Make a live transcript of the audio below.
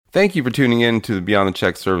Thank you for tuning in to the Beyond the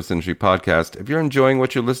Check Service Industry podcast. If you're enjoying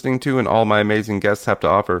what you're listening to and all my amazing guests have to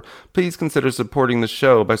offer, please consider supporting the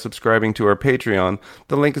show by subscribing to our Patreon.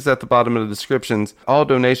 The link is at the bottom of the descriptions. All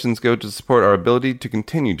donations go to support our ability to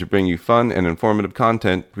continue to bring you fun and informative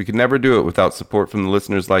content. We could never do it without support from the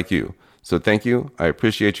listeners like you. So thank you. I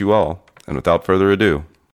appreciate you all. And without further ado,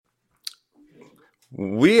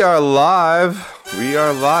 we are live.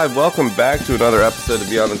 Welcome back to another episode of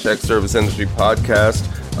Beyond the Check Service Industry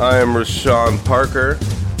podcast. I am Rashawn Parker.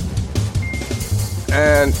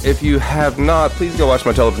 And if you have not, please go watch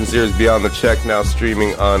my television series Beyond the Check, now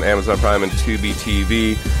streaming on Amazon Prime and Tubi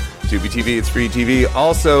TV. Tubi TV, it's free TV.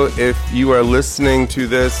 Also, if you are listening to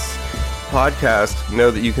this podcast,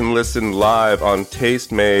 know that you can listen live on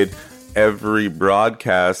Taste Made every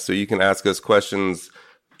broadcast, so you can ask us questions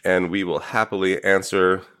and we will happily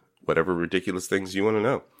answer whatever ridiculous things you want to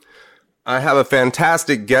know. I have a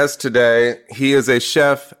fantastic guest today. He is a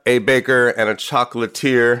chef, a baker, and a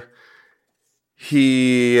chocolatier.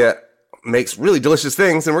 He makes really delicious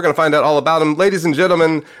things, and we're going to find out all about him. Ladies and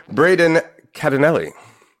gentlemen, Braden Cadenelli.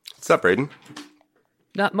 What's up, Braden?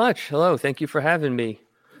 Not much. Hello. Thank you for having me.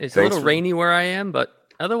 It's a little rainy where I am, but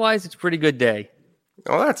otherwise it's a pretty good day.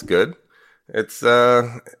 Oh, that's good. It's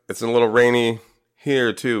a little rainy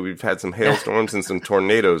here, too. We've had some hailstorms and some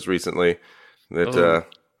tornadoes recently that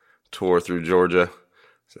tore through Georgia.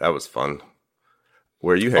 So that was fun.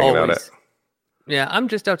 Where are you hanging out at? Yeah, I'm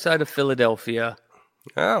just outside of Philadelphia.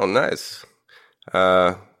 Oh, nice.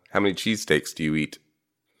 How many cheesesteaks do you eat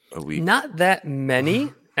a week? Not that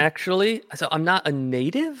many, actually. So I'm not a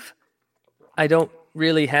native. I don't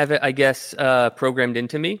really have it, I guess, programmed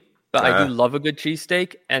into me. But I do love a good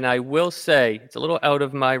cheesesteak. And I will say, it's a little out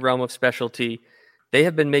of my realm of specialty. They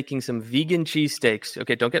have been making some vegan cheesesteaks.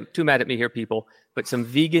 Okay, don't get too mad at me here, people. But some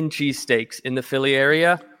vegan cheesesteaks in the Philly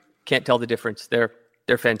area, can't tell the difference. They're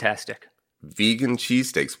fantastic. Vegan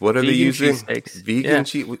cheesesteaks. What are they using? Vegan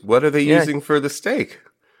cheese. What are they using for the steak?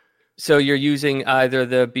 So you're using either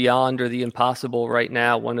the Beyond or the Impossible right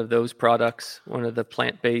now. One of those products, one of the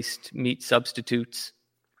plant-based meat substitutes.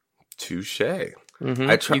 Touche.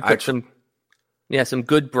 Mm-hmm. Some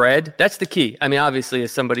good bread. That's the key. I mean, obviously,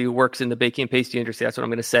 as somebody who works in the baking and pastry industry, that's what I'm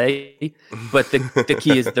going to say. But the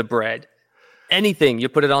key is the bread. Anything, you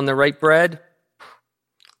put it on the right bread.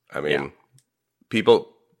 I mean, people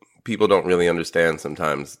don't really understand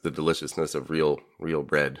sometimes the deliciousness of real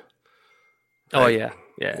bread. Oh, yeah.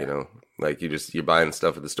 You know, like you're buying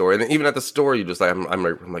stuff at the store, and even at the store, you just like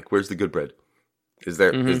I'm like, where's the good bread? Is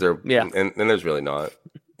there? Yeah. And there's really not.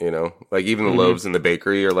 You know, like even the loaves in the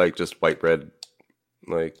bakery are like just white bread,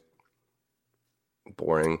 like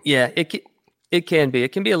boring. Yeah, it can be.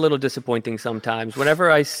 It can be a little disappointing sometimes. Whenever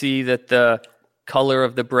I see that the color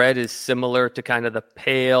of the bread is similar to kind of the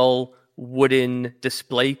pale wooden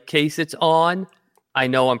display case it's on, I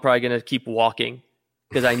know I'm probably going to keep walking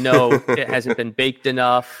because I know it hasn't been baked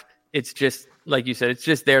enough. It's just, like you said, it's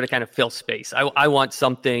just there to kind of fill space. I want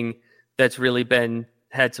something that's really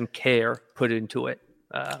had some care put into it.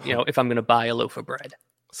 If I'm going to buy a loaf of bread.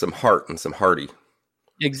 Some heart and some hearty.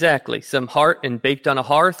 Exactly. Some heart and baked on a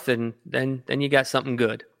hearth, and then you got something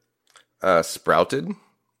good. Sprouted?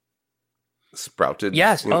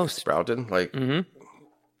 Yes. Sprouted? Like,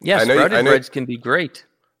 yeah, sprouted breads can be great.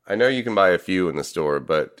 I know you can buy a few in the store,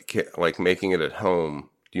 but like making it at home,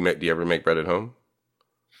 do you ever make bread at home?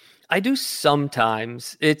 I do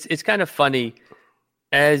sometimes. It's kind of funny.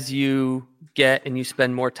 As you get and you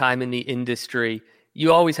spend more time in the industry,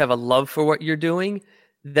 you always have a love for what you're doing.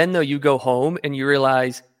 Then, though, you go home and you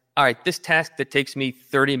realize, all right, this task that takes me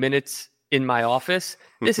 30 minutes in my office,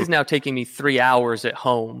 this is now taking me 3 hours at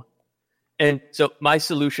home. And so my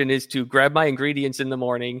solution is to grab my ingredients in the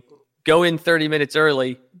morning, go in 30 minutes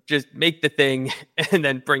early, just make the thing, and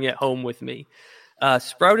then bring it home with me.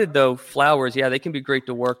 Sprouted, though, flours, they can be great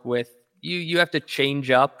to work with. You have to change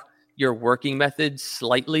up your working methods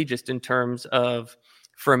slightly just in terms of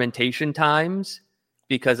fermentation times,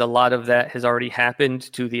 because a lot of that has already happened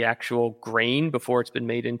to the actual grain before it's been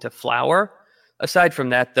made into flour. Aside from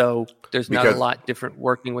that, though, there's not a lot different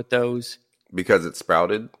working with those. Because it's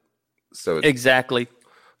sprouted? So exactly.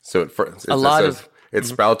 So its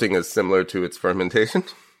sprouting is similar to its fermentation?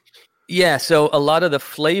 Yeah, so a lot of the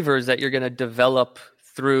flavors that you're going to develop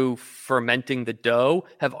through fermenting the dough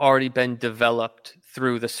have already been developed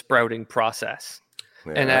through the sprouting process.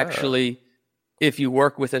 Yeah. And actually, if you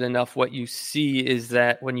work with it enough, what you see is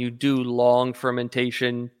that when you do long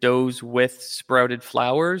fermentation doughs with sprouted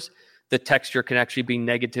flours, the texture can actually be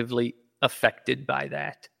negatively affected by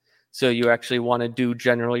that. So you actually want to do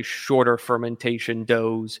generally shorter fermentation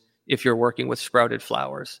doughs if you're working with sprouted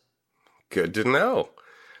flours. Good to know.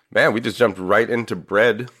 Man, we just jumped right into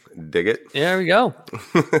bread. Dig it. There we go.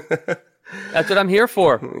 That's what I'm here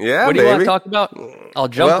for. Yeah, what do you want to talk about? I'll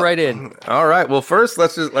jump right in. All right. Well, first,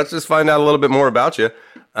 let's just find out a little bit more about you.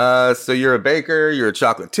 So you're a baker. You're a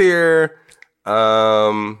chocolatier.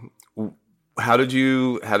 How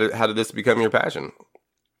did this become your passion?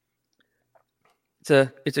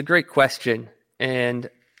 It's a great question, and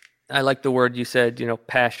I like the word you said,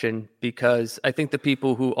 passion, because I think the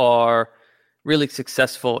people who are really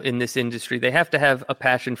successful in this industry, they have to have a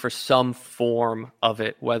passion for some form of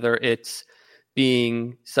it, whether it's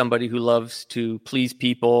being somebody who loves to please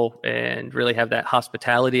people and really have that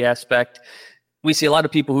hospitality aspect. We see a lot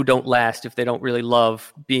of people who don't last if they don't really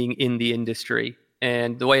love being in the industry.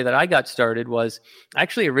 And the way that I got started was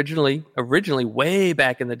actually originally way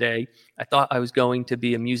back in the day, I thought I was going to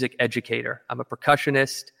be a music educator. I'm a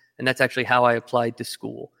percussionist, and that's actually how I applied to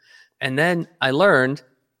school. And then I learned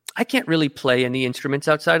I can't really play any instruments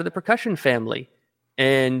outside of the percussion family.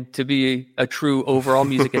 And to be a true overall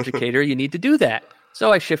music educator, you need to do that.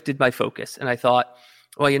 So I shifted my focus, and I thought,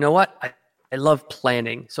 well, you know what? I love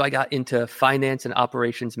planning. So I got into finance and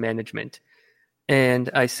operations management. And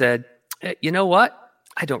I said, you know what?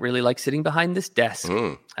 I don't really like sitting behind this desk.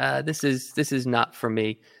 This is not for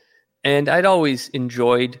me. And I'd always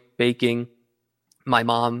enjoyed baking. My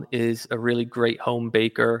mom is a really great home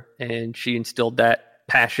baker, and she instilled that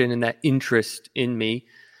passion and that interest in me.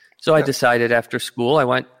 So I decided after school, I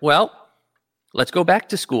went, well, let's go back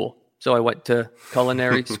to school. So I went to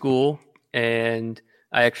culinary school, and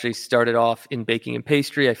I actually started off in baking and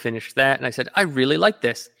pastry. I finished that, and I said, I really like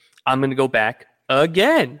this. I'm going to go back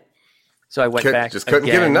again. So I went back. Just couldn't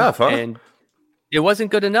get enough, huh? And it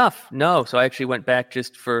wasn't good enough. No. So I actually went back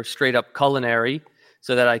just for straight up culinary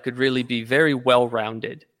so that I could really be very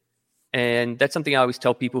well-rounded. And that's something I always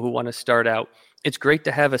tell people who want to start out. It's great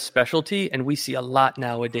to have a specialty, and we see a lot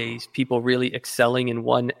nowadays, people really excelling in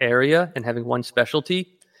one area and having one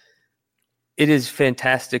specialty. It is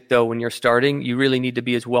fantastic, though, when you're starting. You really need to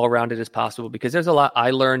be as well-rounded as possible, because there's a lot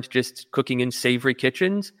I learned just cooking in savory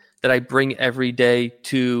kitchens that I bring every day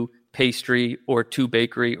to pastry or to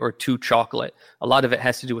bakery or to chocolate. A lot of it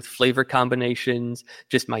has to do with flavor combinations,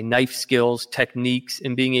 just my knife skills, techniques,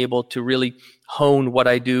 and being able to really hone what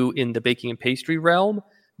I do in the baking and pastry realm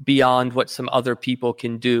beyond what some other people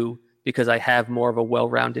can do, because I have more of a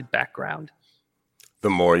well-rounded background. The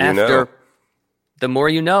more you know. The more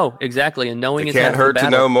you know, exactly. And knowing it can't hurt to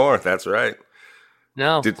know more. That's right.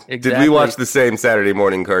 No, exactly. Did we watch the same Saturday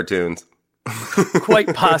morning cartoons?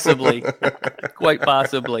 Quite possibly. Quite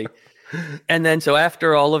possibly. And then so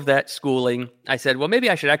after all of that schooling, I said, well, maybe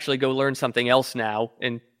I should actually go learn something else now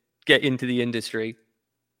and get into the industry.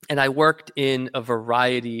 And I worked in a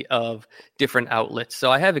variety of different outlets.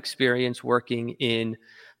 So I have experience working in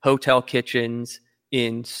hotel kitchens,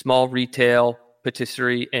 in small retail,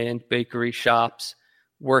 patisserie and bakery shops,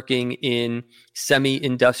 working in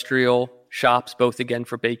semi-industrial shops, both again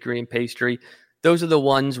for bakery and pastry. Those are the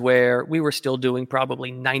ones where we were still doing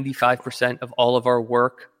probably 95% of all of our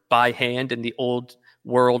work by hand in the old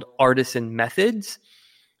world artisan methods.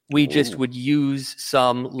 We just would use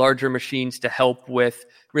some larger machines to help with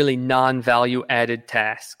really non-value added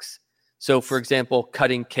tasks. So, for example,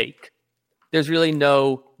 cutting cake. There's really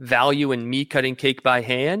no value in me cutting cake by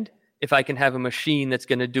hand if I can have a machine that's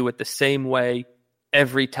going to do it the same way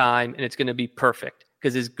every time, and it's going to be perfect.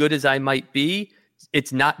 Because as good as I might be,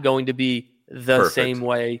 it's not going to be the same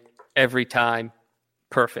way every time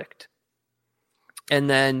perfect. And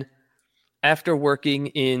then after working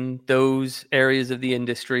in those areas of the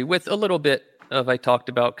industry with a little bit of, I talked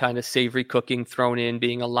about kind of savory cooking thrown in,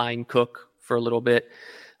 being a line cook for a little bit,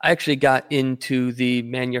 I actually got into the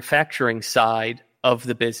manufacturing side of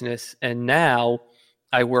the business. And now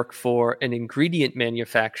I work for an ingredient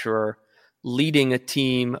manufacturer, leading a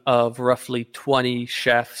team of roughly 20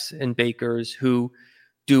 chefs and bakers who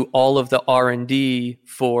do all of the R&D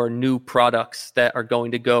for new products that are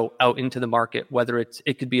going to go out into the market, whether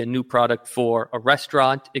it could be a new product for a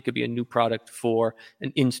restaurant, it could be a new product for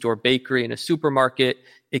an in-store bakery and a supermarket,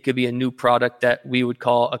 it could be a new product that we would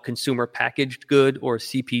call a consumer packaged good or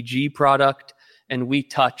CPG product, and we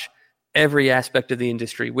touch every aspect of the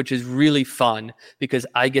industry, which is really fun because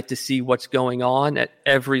I get to see what's going on at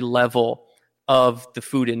every level of the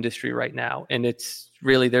food industry right now, and it's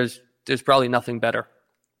really there's probably nothing better.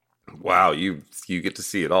 Wow, you get to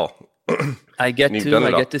see it all. I get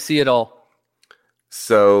to see it all.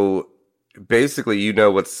 So basically, you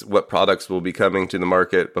know what products will be coming to the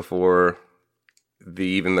market before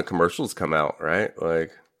even the commercials come out, right?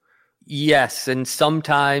 Like, yes, and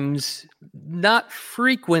sometimes, not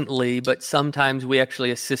frequently, but sometimes we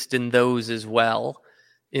actually assist in those as well.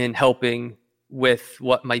 in helping with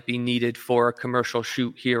what might be needed for a commercial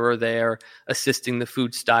shoot here or there, assisting the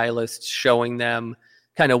food stylists, showing them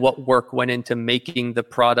kind of what work went into making the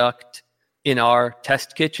product in our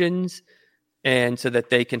test kitchens, and so that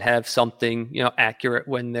they can have something, accurate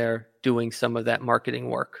when they're doing some of that marketing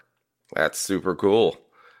work. That's super cool.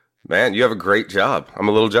 Man, you have a great job. I'm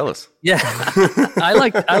a little jealous. Yeah, I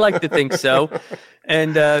like to think so.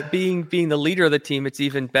 And being the leader of the team, it's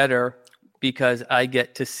even better because I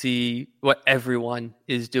get to see what everyone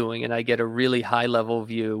is doing, and I get a really high level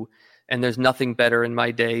view. And there's nothing better in my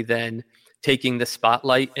day than taking the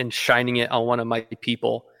spotlight and shining it on one of my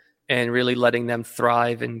people and really letting them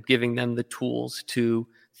thrive and giving them the tools to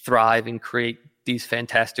thrive and create these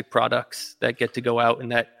fantastic products that get to go out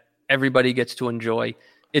and that everybody gets to enjoy.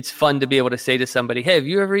 It's fun to be able to say to somebody, hey, have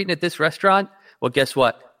you ever eaten at this restaurant? Well, guess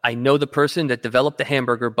what? I know the person that developed the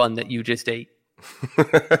hamburger bun that you just ate.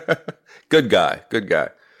 Good guy.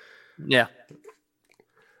 Yeah.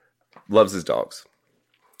 Loves his dogs.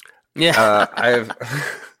 Yeah. I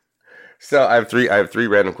have three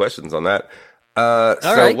random questions on that.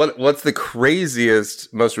 Right. What's the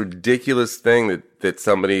craziest, most ridiculous thing that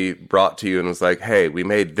somebody brought to you and was like, hey, we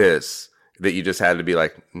made this, that you just had to be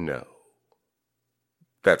like, no,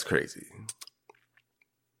 that's crazy.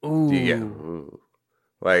 Ooh. Ooh.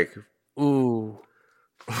 Like, ooh.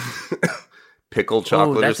 Pickle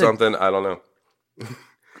chocolate or something? I don't know.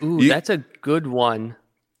 Ooh, that's a good one.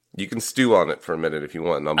 You can stew on it for a minute if you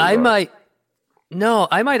want. I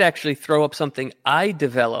might actually throw up something I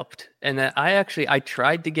developed, and that I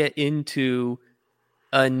tried to get into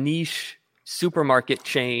a niche supermarket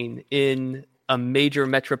chain in a major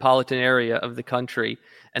metropolitan area of the country,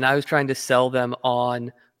 and I was trying to sell them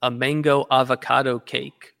on a mango avocado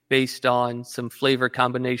cake based on some flavor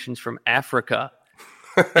combinations from Africa.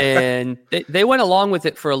 And they went along with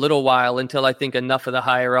it for a little while until I think enough of the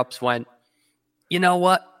higher ups went, you know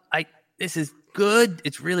what? This is good.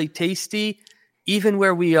 It's really tasty. Even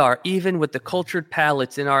where we are, even with the cultured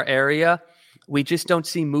palates in our area, we just don't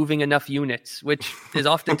see moving enough units, which is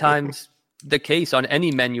oftentimes the case on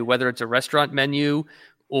any menu, whether it's a restaurant menu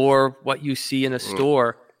or what you see in a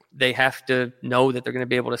store. They have to know that they're going to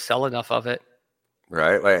be able to sell enough of it.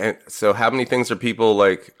 Right. So how many things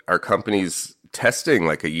are companies testing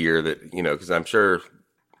like a year that, because I'm sure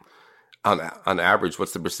on average,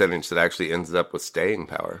 what's the percentage that actually ends up with staying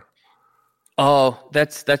power? Oh,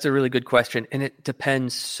 that's a really good question. And it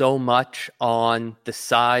depends so much on the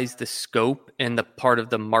size, the scope, and the part of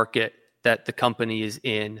the market that the company is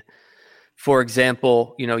in. For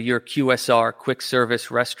example, your QSR, quick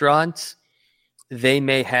service restaurants, they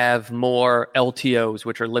may have more LTOs,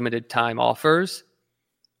 which are limited time offers,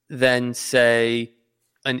 than, say,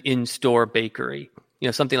 an in-store bakery.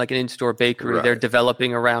 Something like an in-store bakery, right. They're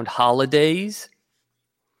developing around holidays,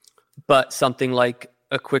 but something like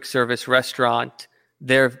a quick service restaurant,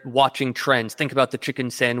 they're watching trends. Think about the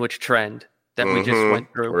chicken sandwich trend that we just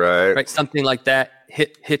went through. Right. Something like that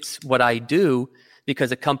hits what I do,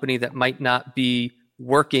 because a company that might not be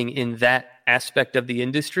working in that aspect of the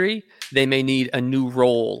industry, they may need a new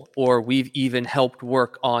role, or we've even helped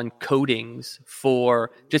work on coatings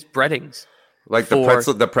for just breadings. Like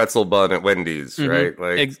the pretzel bun at Wendy's, right?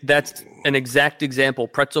 That's an exact example.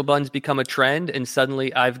 Pretzel buns become a trend, and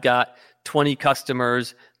suddenly I've got 20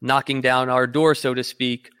 customers knocking down our door, so to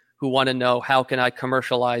speak, who want to know, how can I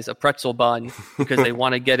commercialize a pretzel bun, because they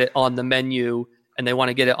want to get it on the menu, and they want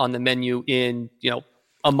to get it on the menu in,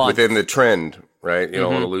 a month. Within the trend, right? You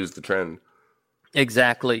don't want to lose the trend.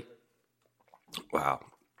 Exactly. Wow.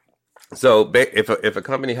 So if a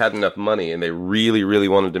company had enough money and they really, really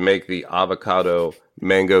wanted to make the avocado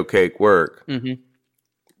mango cake work,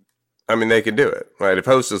 I mean, they could do it, right? If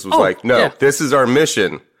Hostess was this is our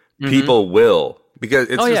mission, people will, because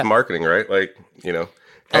it's just marketing, right? Hey.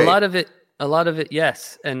 A lot of it,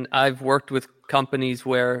 yes. And I've worked with companies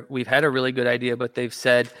where we've had a really good idea, but they've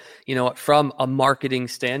said, from a marketing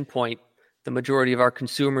standpoint, the majority of our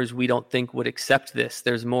consumers, we don't think would accept this.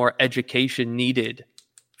 There's more education needed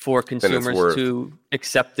for consumers to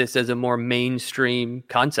accept this as a more mainstream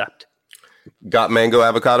concept. Got mango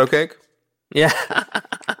avocado cake? Yeah.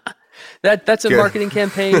 That's a marketing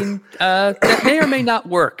campaign that may or may not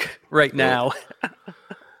work right now.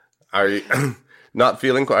 Are you not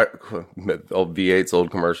feeling quite old V8's old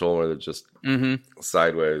commercial where they're just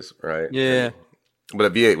sideways, right? Yeah. But a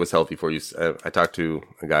V8 was healthy for you. I talked to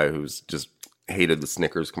a guy who's just hated the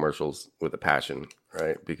Snickers commercials with a passion,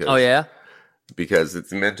 right? Because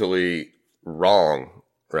it's mentally wrong,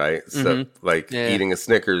 right? So like Yeah. eating a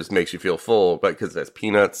Snickers makes you feel full, but because that's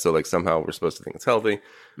peanuts, so like somehow we're supposed to think it's healthy.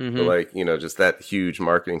 But like, you know, just that huge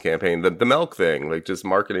marketing campaign, the milk thing, like just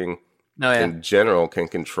marketing Oh yeah. in general can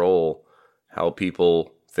control how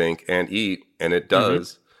people think and eat, and it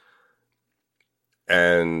does.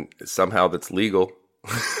 And somehow that's legal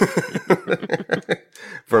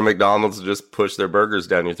for McDonald's to just push their burgers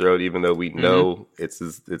down your throat, even though we know it's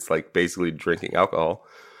like basically drinking alcohol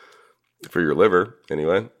for your liver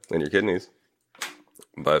anyway and your kidneys.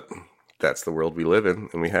 But that's the world we live in,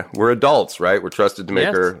 and we're adults, right? We're trusted to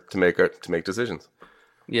make decisions.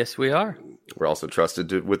 Yes, we are. We're also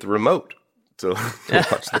trusted with the remote to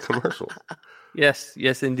watch the commercial.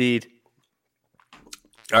 Yes, indeed.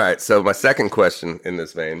 All right, so my second question in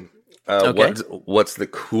this vein, what's the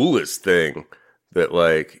coolest thing that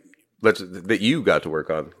that you got to work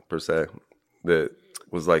on per se, that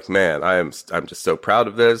was like, man, I'm just so proud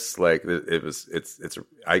of this. Like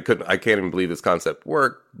I can't even believe this concept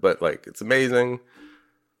worked, but like it's amazing.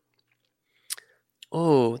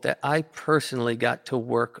 Oh, that I personally got to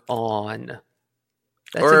work on.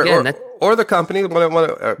 Or the company, one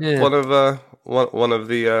of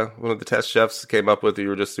the test chefs came up with that you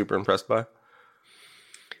were just super impressed by.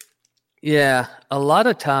 Yeah, a lot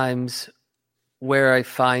of times where I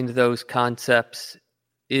find those concepts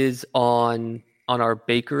is on our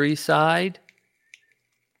bakery side,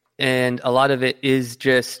 and a lot of it is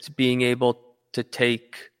just being able to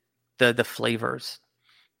take the flavors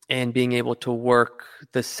and being able to work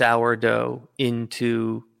the sourdough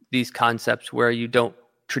into these concepts where you don't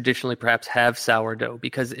traditionally perhaps have sourdough,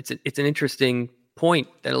 because it's an interesting point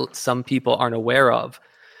that some people aren't aware of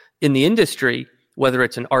in the industry, whether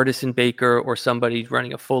it's an artisan baker or somebody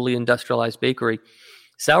running a fully industrialized bakery.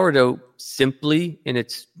 Sourdough, simply in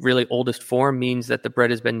its really oldest form, means that the bread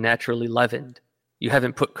has been naturally leavened. You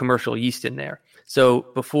haven't put commercial yeast in there. So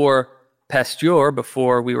before Pastry,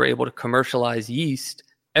 before we were able to commercialize yeast,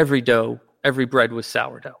 every bread was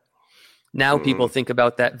sourdough. Now people think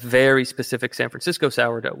about that very specific San Francisco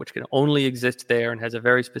sourdough, which can only exist there and has a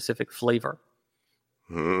very specific flavor.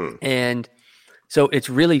 And so it's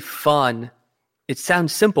really fun. It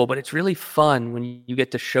sounds simple, but it's really fun when you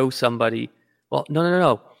get to show somebody, well,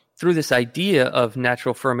 no. Through this idea of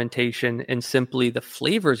natural fermentation and simply the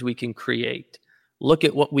flavors we can create, look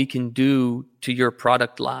at what we can do to your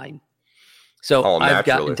product line. So I've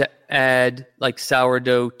gotten to add like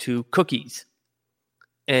sourdough to cookies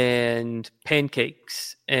and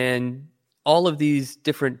pancakes and all of these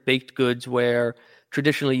different baked goods where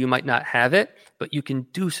traditionally you might not have it, but you can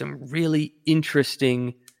do some really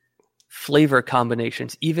interesting flavor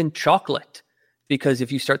combinations, even chocolate. Because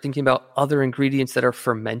if you start thinking about other ingredients that are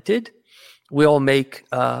fermented, we'll make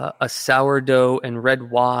a sourdough and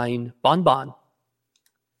red wine bonbon,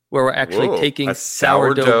 where we're actually taking a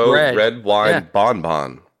sourdough bread. Red wine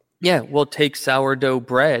bonbon. Yeah, we'll take sourdough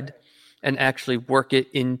bread and actually work it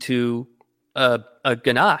into a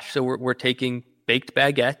ganache. So we're taking baked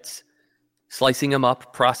baguettes, slicing them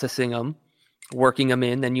up, processing them, working them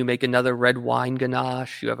in. Then you make another red wine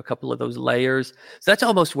ganache. You have a couple of those layers. So that's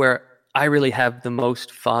almost where I really have the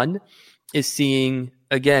most fun, is seeing,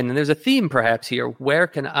 again, and there's a theme perhaps here, where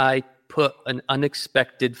can I put an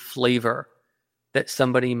unexpected flavor that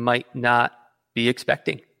somebody might not be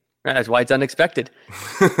expecting? Right? That's why it's unexpected.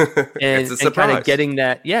 And, it's a surprise. And kind of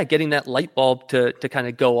getting that light bulb to kind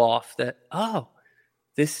of go off that, oh,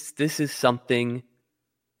 this is something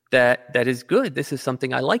that is good. This is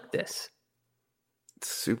something I like this. It's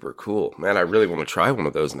super cool. Man, I really want to try one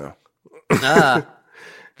of those now.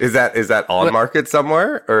 Is that on market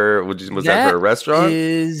somewhere, or was that for a restaurant?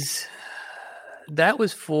 That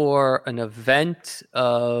was for an event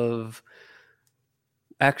of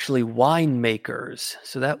actually winemakers.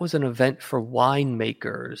 So that was an event for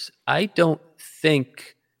winemakers. I don't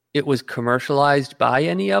think it was commercialized by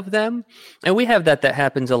any of them. And we have that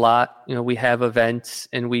happens a lot. You know, we have events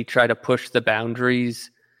and we try to push the boundaries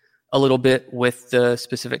a little bit with the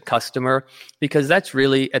specific customer, because that's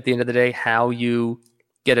really, at the end of the day, how you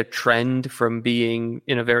get a trend from being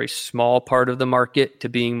in a very small part of the market to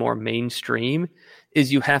being more mainstream,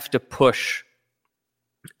 is you have to push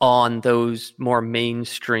on those more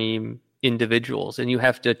mainstream individuals and you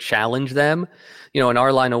have to challenge them. You know, in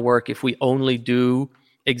our line of work, if we only do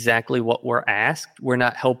exactly what we're asked, we're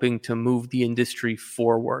not helping to move the industry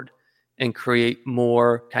forward and create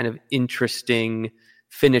more kind of interesting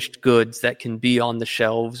finished goods that can be on the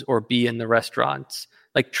shelves or be in the restaurants.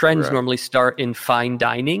 Like trends normally start in fine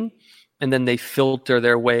dining and then they filter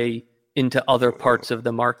their way into other parts of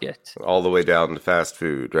the market. All the way down to fast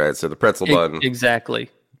food, right? So the pretzel bun exactly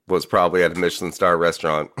was probably at a Michelin star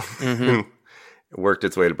restaurant It worked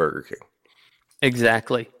its way to Burger King.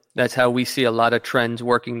 Exactly. That's how we see a lot of trends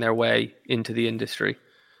working their way into the industry.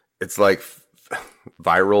 It's like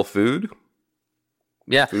viral food.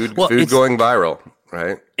 Yeah. Food going viral,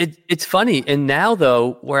 right? It's funny. And now,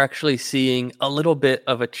 though, we're actually seeing a little bit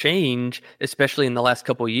of a change, especially in the last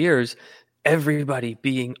couple of years. Everybody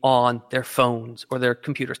being on their phones or their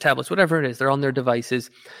computers, tablets, whatever it is, they're on their devices.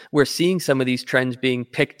 We're seeing some of these trends being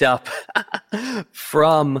picked up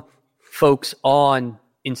from folks on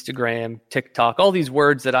Instagram, TikTok, all these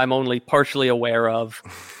words that I'm only partially aware of,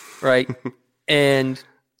 right? And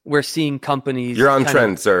we're seeing companies... You're on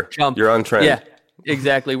trend, sir. Jump. You're on trend. Yeah,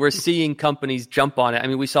 exactly. We're seeing companies jump on it. I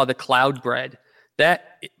mean, we saw the cloud bread.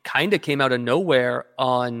 That kind of came out of nowhere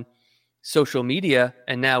on social media,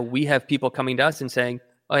 and now we have people coming to us and saying,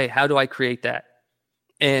 oh, hey, how do I create that?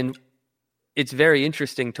 And it's very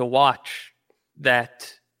interesting to watch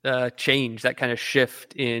that change, that kind of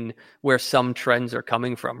shift in where some trends are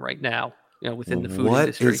coming from right now, within the food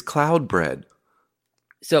industry. What is cloud bread?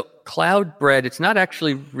 So cloud bread, it's not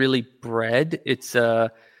actually really bread. It's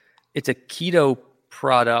a keto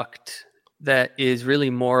product that is really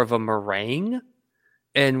more of a meringue.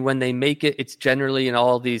 And when they make it, it's generally in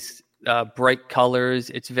all these bright colors.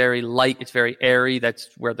 It's very light. It's very airy. That's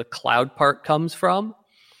where the cloud part comes from.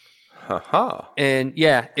 And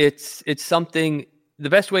yeah, it's something. The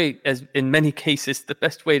best way, as in many cases, the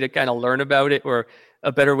best way to kind of learn about it, or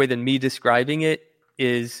a better way than me describing it,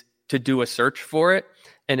 is to do a search for it,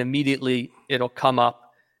 and immediately it'll come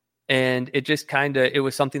up. And it just it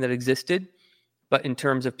was something that existed, but in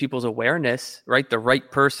terms of people's awareness, right? The right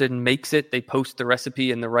person makes it. They post the recipe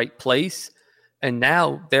in the right place. And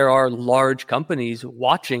now there are large companies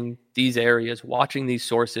watching these areas, watching these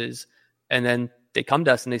sources, and then they come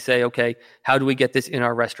to us and they say, okay, how do we get this in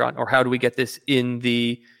our restaurant? Or how do we get this in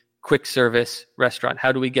the quick service restaurant?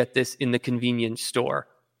 How do we get this in the convenience store?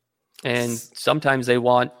 And sometimes they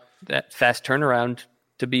want that fast turnaround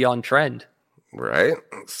to be on trend. Right?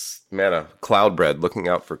 Man, cloud bread, looking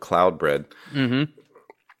out for cloud bread. Mm-hmm.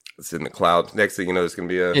 It's in the cloud. Next thing you know, there's going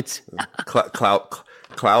to be a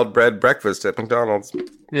cloud bread breakfast at McDonald's.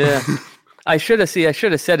 Yeah. I should have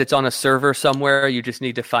said it's on a server somewhere. You just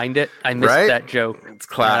need to find it. I missed that joke. It's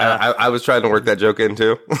I was trying to work that joke in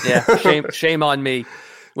too. Yeah, shame on me.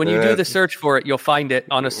 When you do the search for it, you'll find it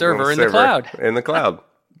on a server in the cloud. In the cloud,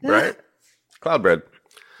 right? Cloud bread.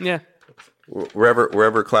 Yeah.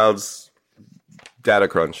 Wherever clouds data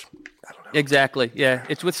crunch. I don't know. Exactly. Yeah,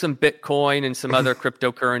 it's with some Bitcoin and some other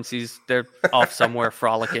cryptocurrencies. They're off somewhere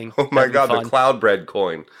frolicking. Oh my God, the cloud bread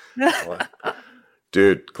coin.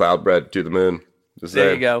 Dude, cloud bread to the moon.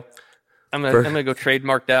 There you go. I'm gonna go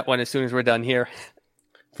trademark that one as soon as we're done here.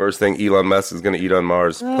 First thing Elon Musk is gonna eat on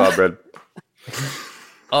Mars, cloud bread.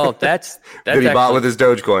 Oh, that's that he bought with his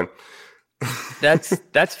Dogecoin.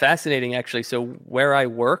 That's fascinating, actually. So where I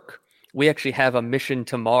work, we actually have a mission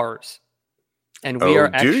to Mars, and we are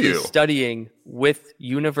actually studying with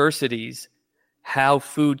universities how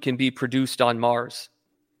food can be produced on Mars.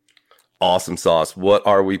 Awesome sauce. What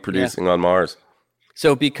are we producing on Mars?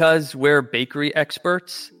 So because we're bakery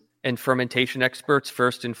experts and fermentation experts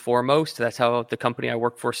first and foremost, that's how the company I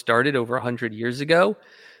work for started over 100 years ago,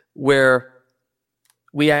 where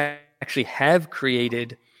we actually have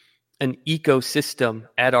created an ecosystem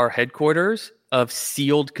at our headquarters of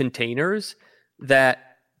sealed containers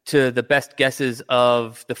that, to the best guesses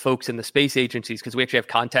of the folks in the space agencies, because we actually have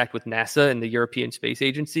contact with NASA and the European Space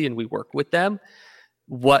Agency, and we work with them,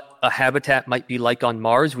 what a habitat might be like on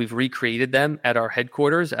Mars. We've recreated them at our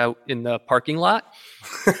headquarters out in the parking lot.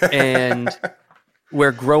 And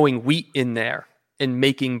we're growing wheat in there and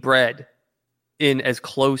making bread in as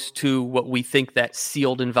close to what we think that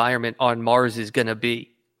sealed environment on Mars is going to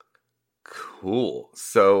be. Cool.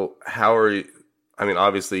 So how are you? I mean,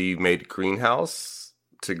 obviously you made a greenhouse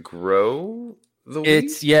to grow the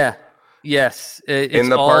wheat? Yes. It's in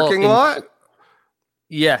the parking lot?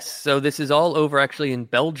 Yes. So this is all over actually in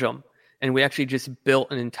Belgium. And we actually just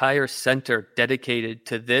built an entire center dedicated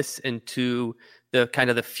to this and to the kind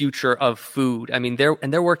of the future of food. I mean,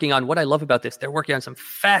 they're working on, what I love about this, they're working on some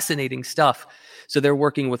fascinating stuff. So they're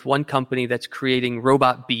working with one company that's creating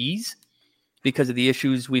robot bees because of the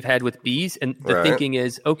issues we've had with bees. And the thinking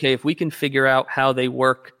is, okay, if we can figure out how they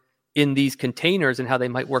work in these containers and how they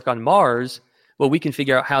might work on Mars, well, we can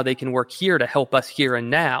figure out how they can work here to help us here and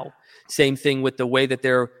now. Same thing with the way that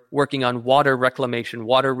they're working on water reclamation,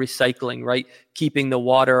 water recycling, right? Keeping the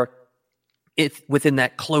water within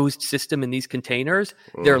that closed system in these containers.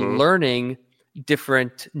 Mm-hmm. They're learning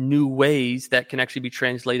different new ways that can actually be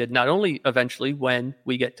translated, not only eventually when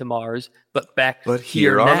we get to Mars, but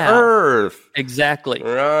here on now. Earth. Exactly.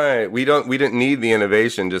 Right. We didn't need the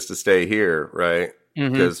innovation just to stay here, right?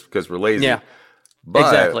 Because we're lazy. Yeah. But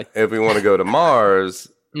exactly. if we want to go to Mars,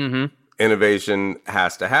 innovation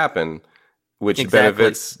has to happen, which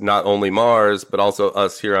benefits not only Mars, but also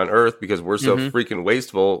us here on Earth, because we're so freaking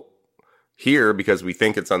wasteful here because we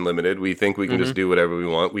think it's unlimited. We think we can just do whatever we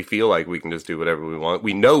want. We feel like we can just do whatever we want.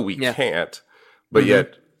 We know we can't, but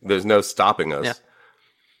yet there's no stopping us. Yeah.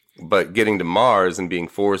 But getting to Mars and being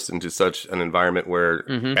forced into such an environment where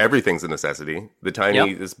everything's a necessity, the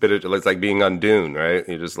tiniest bit of, it's like being on Dune, right?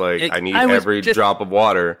 You're just like, I need every drop of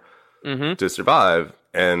water to survive.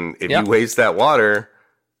 And if you waste that water,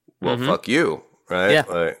 well, fuck you, right?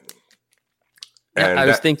 Yeah. I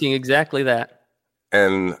was thinking exactly that.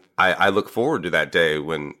 And I look forward to that day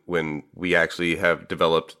when we actually have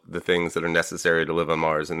developed the things that are necessary to live on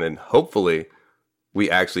Mars, and then hopefully we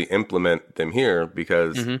actually implement them here.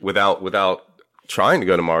 Because without trying to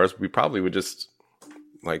go to Mars, we probably would just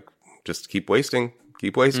keep wasting,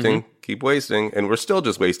 and we're still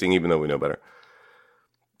just wasting, even though we know better.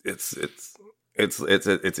 It's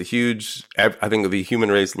a huge. I think the human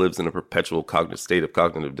race lives in a perpetual state of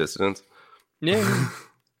cognitive dissonance. Yeah.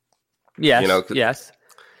 Yes. Yes.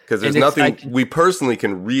 Because there's nothing we personally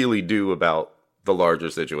can really do about the larger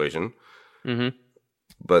situation.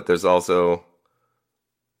 But there's also,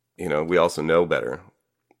 we also know better.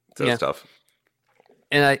 So it's tough.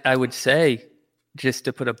 And I would say, just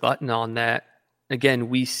to put a button on that, again,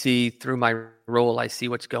 we see through my role, I see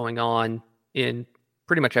what's going on in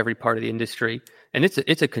pretty much every part of the industry. And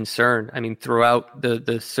it's a concern. I mean, throughout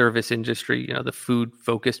the service industry, the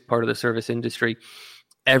food-focused part of the service industry,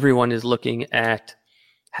 everyone is looking at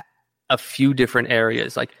a few different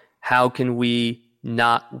areas, like how can we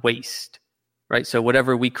not waste, right? So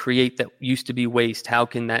whatever we create that used to be waste, how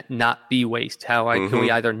can that not be waste? Can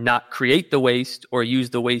we either not create the waste or use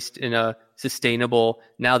the waste in a sustainable,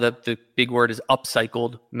 now the big word is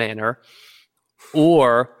upcycled manner?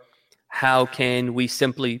 Or how can we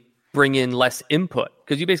simply bring in less input?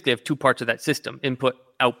 Because you basically have two parts of that system, input,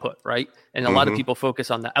 output, right? And a lot of people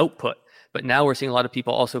focus on the output. But now we're seeing a lot of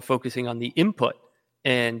people also focusing on the input,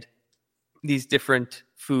 and these different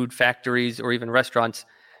food factories or even restaurants.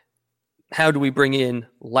 How do we bring in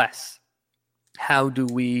less? How do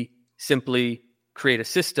we simply create a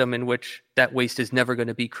system in which that waste is never going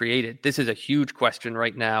to be created? This is a huge question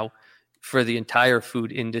right now for the entire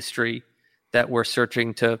food industry that we're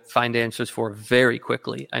searching to find answers for very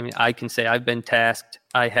quickly. I mean, I can say I've been tasked.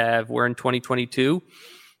 We're in 2022.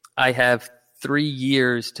 I have 3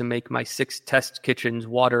 years to make my 6 test kitchens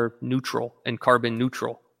water neutral and carbon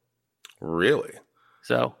neutral. Really?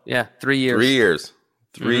 So, 3 years. 3 years.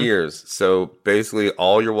 3 years. So basically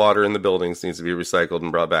all your water in the buildings needs to be recycled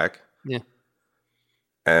and brought back. Yeah.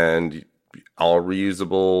 And all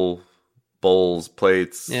reusable bowls,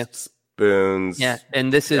 plates, spoons. Yeah,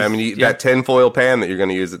 and this is... I mean, that tinfoil pan that you're going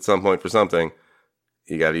to use at some point for something,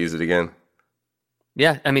 you got to use it again.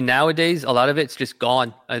 Yeah, I mean, nowadays, a lot of it's just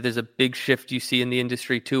gone. There's a big shift you see in the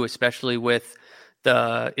industry, too, especially with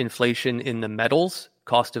the inflation in the metals,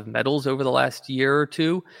 cost of metals over the last year or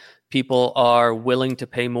two. People are willing to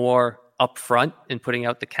pay more upfront in putting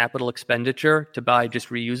out the capital expenditure to buy just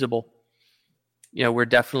reusable. We're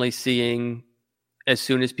definitely seeing, as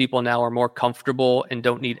soon as people now are more comfortable and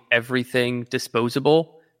don't need everything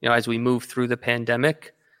disposable, as we move through the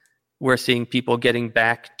pandemic, we're seeing people getting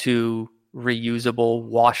back to reusable,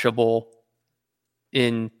 washable,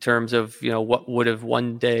 in terms of what would have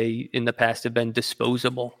one day in the past have been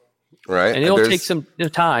disposable. Right. And it'll take some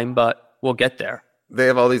time, but we'll get there. They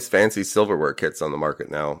have all these fancy silverware kits on the market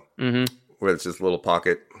now, where it's just a little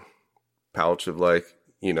pocket pouch of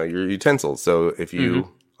your utensils. So if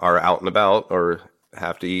you are out and about or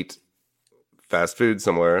have to eat fast food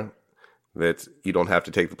somewhere, that you don't have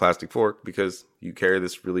to take the plastic fork because you carry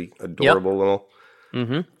this really adorable little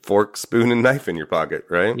fork, spoon, and knife in your pocket,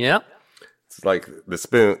 right? Yeah. It's like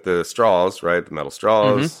the straws, right? The metal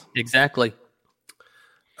straws. Exactly.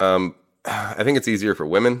 I think it's easier for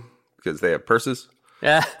women because they have purses.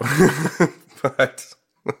 Yeah. But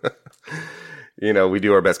we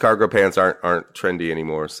do our best. Cargo pants aren't trendy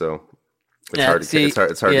anymore, so it's hard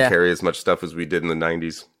to carry as much stuff as we did in the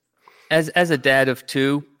 90s. As a dad of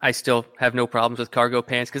 2, I still have no problems with cargo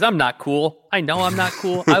pants because I'm not cool. I know I'm not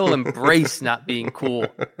cool. I will embrace not being cool.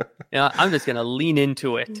 I'm just going to lean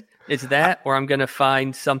into it. It's that, or I'm going to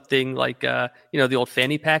find something like, the old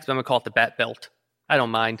fanny packs, but I'm going to call it the bat belt. I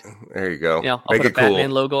don't mind. There you go. I'll put a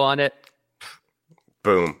Batman logo on it.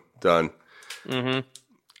 Boom. Done.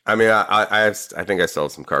 I mean, I think I still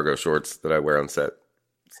have some cargo shorts that I wear on set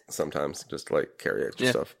sometimes, just to like carry extra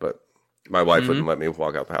stuff. But my wife wouldn't let me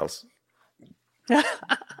walk out the house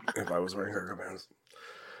if I was wearing cargo pants.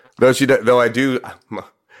 Though I do,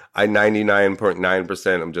 I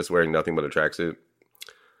 99.9% I'm just wearing nothing but a tracksuit.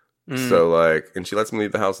 So like, and she lets me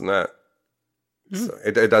leave the house in that. So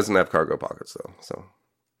it doesn't have cargo pockets though. So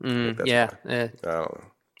I think that's why. I don't know.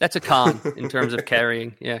 That's a con in terms of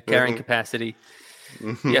carrying. Yeah, carrying capacity.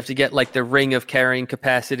 You have to get like the ring of carrying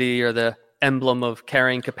capacity or the emblem of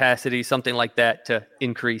carrying capacity, something like that to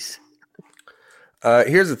increase.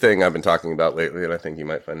 Here's the thing I've been talking about lately, and I think you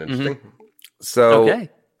might find interesting. So,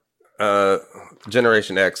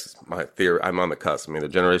 Generation X, my theory, I'm on the cusp. I mean, the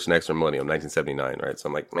Generation X or Millennium, 1979, right? So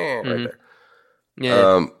I'm like, right there.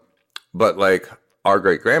 Yeah. But like our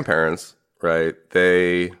great grandparents, right?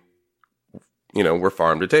 They, were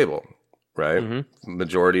farm to table, right?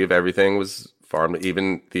 Majority of everything was farm.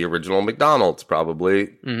 Even the original McDonald's, probably,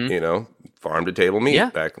 farm to table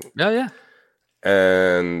meat back. Oh yeah.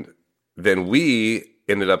 And then we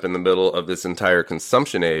ended up in the middle of this entire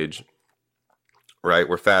consumption age, right?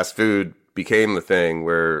 Where fast food became the thing,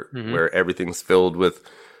 where everything's filled with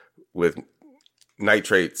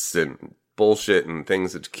nitrates and bullshit and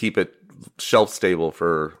things that keep it shelf stable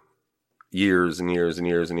for years and years and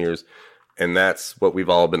years and years. And that's what we've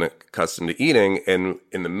all been accustomed to eating. And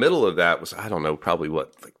in the middle of that was, I don't know, probably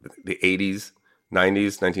what, like the 80s,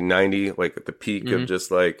 90s, 1990, like at the peak of just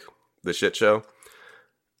like the shit show.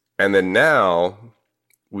 And then now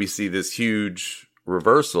we see this huge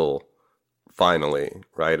reversal finally,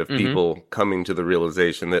 right? Of people coming to the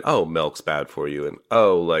realization that, oh, milk's bad for you. And,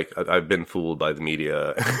 oh, like I've been fooled by the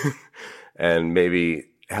media. And maybe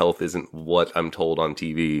health isn't what I'm told on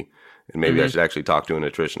TV. And maybe I should actually talk to a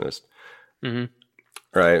nutritionist.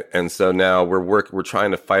 Right. And so now we're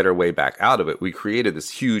trying to fight our way back out of it. We created this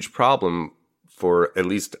huge problem for at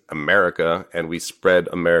least America, and we spread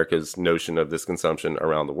America's notion of this consumption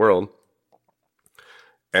around the world.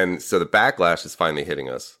 And so the backlash is finally hitting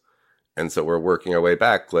us. And so we're working our way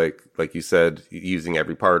back, like you said, using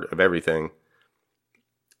every part of everything.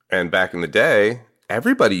 And back in the day,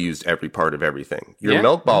 everybody used every part of everything. Your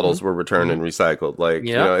milk bottles were returned and recycled,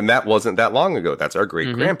 and that wasn't that long ago. That's our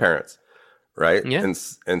great grandparents. Right. Yeah.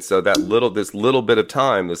 And so this little bit of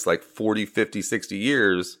time, this like 40, 50, 60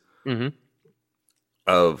 years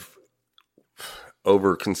of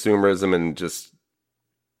over consumerism and just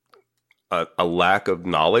a lack of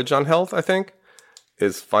knowledge on health, I think,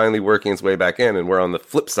 is finally working its way back in, and we're on the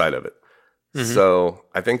flip side of it. So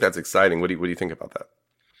I think that's exciting. What do you think about that?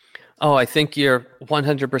 Oh, I think you're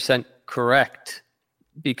 100% correct,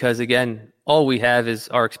 because again, all we have is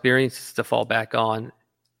our experiences to fall back on.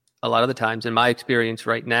 A lot of the times, in my experience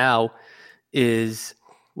right now, is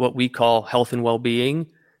what we call health and well-being.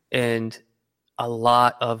 And a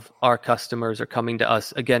lot of our customers are coming to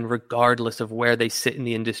us, again, regardless of where they sit in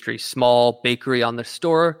the industry. Small bakery on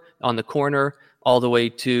the corner, all the way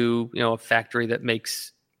to a factory that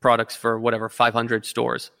makes products for whatever, 500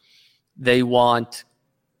 stores. They want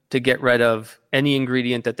to get rid of any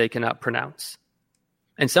ingredient that they cannot pronounce.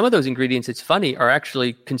 And some of those ingredients, it's funny, are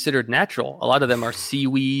actually considered natural. A lot of them are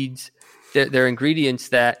seaweeds. They're ingredients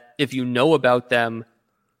that, if you know about them,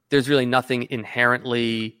 there's really nothing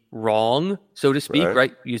inherently wrong, so to speak,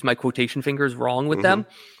 right? Use my quotation fingers, wrong with them,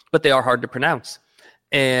 but they are hard to pronounce.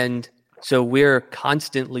 And so we're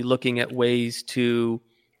constantly looking at ways to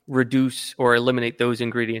reduce or eliminate those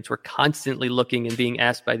ingredients. We're constantly looking and being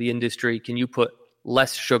asked by the industry, can you put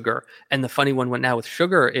less sugar? And the funny one now with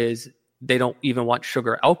sugar is, they don't even want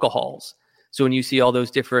sugar alcohols. So when you see all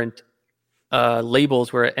those different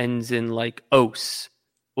labels where it ends in like ose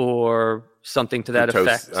or something to that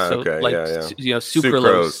effect, so sucralose,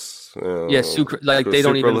 they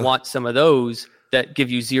don't even want some of those that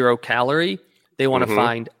give you 0 calorie. They want to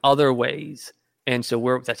find other ways, and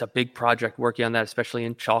so that's a big project working on that, especially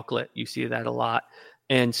in chocolate. You see that a lot,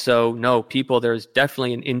 and so there's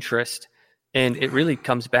definitely an interest, and it really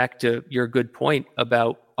comes back to your good point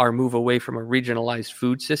about our move away from a regionalized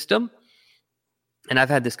food system. And I've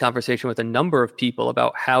had this conversation with a number of people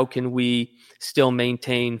about how can we still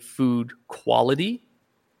maintain food quality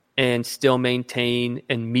and still maintain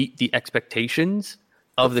and meet the expectations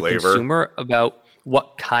of the consumer about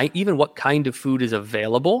what kind of food is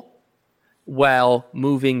available, while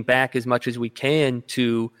moving back as much as we can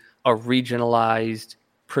to a regionalized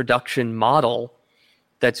production model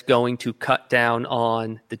that's going to cut down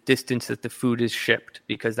on the distance that the food is shipped,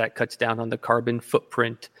 because that cuts down on the carbon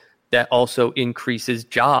footprint. That also increases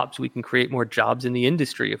jobs. We can create more jobs in the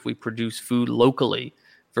industry if we produce food locally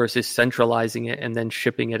versus centralizing it and then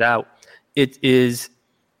shipping it out. It is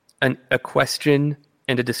a question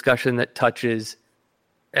and a discussion that touches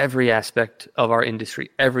every aspect of our industry,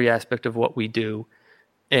 every aspect of what we do.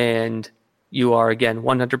 And you are, again,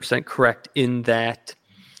 100% correct in that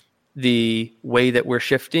the way that we're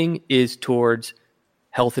shifting is towards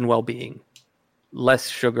health and well-being. Less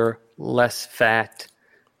sugar, less fat,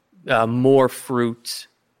 more fruits,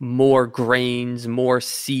 more grains, more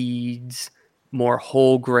seeds, more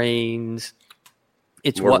whole grains.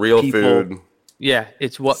 It's more what real people, food. Yeah,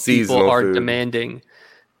 it's what Seasonal people are food. demanding.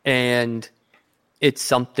 And it's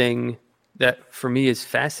something that for me is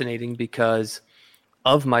fascinating because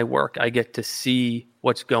of my work. I get to see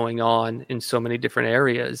what's going on in so many different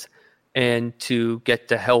areas and to get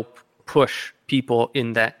to help push people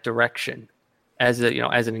in that direction. As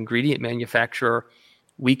an ingredient manufacturer,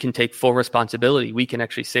 we can take full responsibility. We can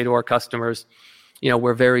actually say to our customers,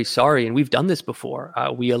 we're very sorry. And we've done this before.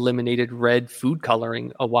 We eliminated red food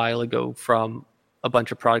coloring a while ago from a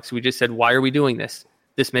bunch of products. We just said, why are we doing this?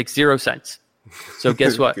 This makes 0 sense. So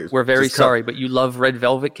guess what? We're very sorry, but you love red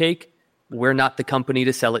velvet cake. We're not the company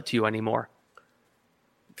to sell it to you anymore.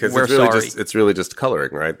 Because sorry. It's really just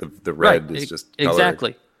coloring, right? The red is just coloring.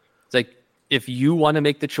 Exactly. It's like, if you want to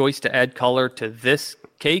make the choice to add color to this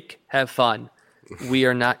cake, have fun. We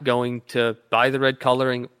are not going to buy the red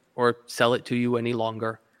coloring or sell it to you any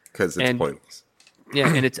longer. Because it's pointless.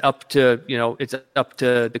 Yeah, and it's up to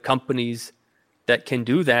the companies that can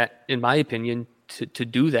do that, in my opinion, to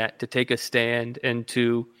do that, to take a stand and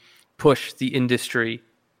to push the industry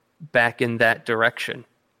back in that direction.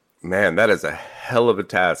 Man, that is a hell of a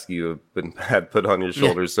task you had put on your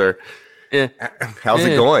shoulders, sir. Yeah. How's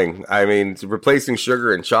it going? I mean, replacing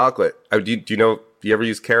sugar and chocolate. Do you ever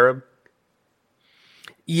use carob?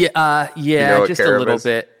 Yeah, just a little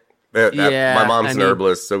bit. Yeah, my mom's an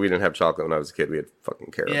herbalist, so we didn't have chocolate when I was a kid. We had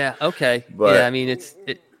fucking carob. Yeah, okay. But, yeah, I mean,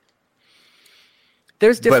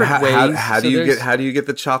 there's different ways. How do you get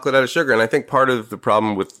the chocolate out of sugar? And I think part of the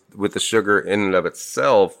problem with the sugar in and of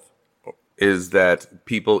itself is that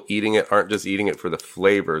people eating it aren't just eating it for the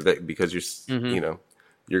flavor, because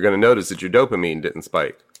you're going to notice that your dopamine didn't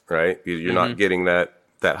spike, right? You're not getting that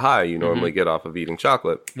high you normally get off of eating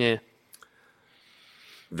chocolate. Yeah.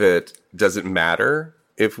 That doesn't matter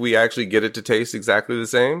if we actually get it to taste exactly the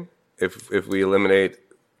same, if we eliminate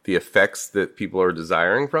the effects that people are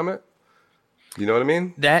desiring from it. You know what I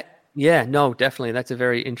mean? No, definitely. That's a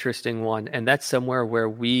very interesting one. And that's somewhere where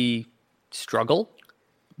we struggle,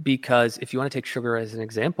 because if you want to take sugar as an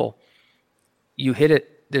example, you hit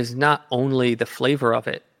it. There's not only the flavor of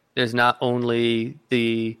it. There's not only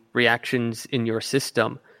the reactions in your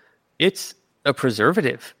system. It's a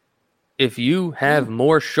preservative. If you have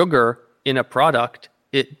more sugar in a product,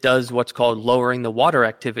 it does what's called lowering the water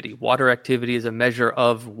activity. Water activity is a measure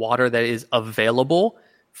of water that is available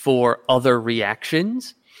for other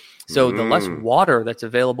reactions. So the less water that's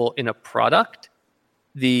available in a product,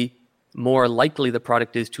 the more likely the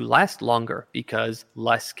product is to last longer, because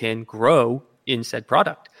less can grow in said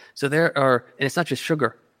product. So and it's not just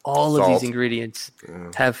sugar. All Salt. Of these ingredients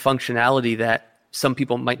have functionality that some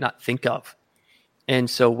people might not think of. And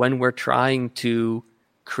so when we're trying to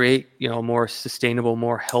create, a more sustainable,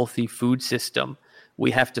 more healthy food system,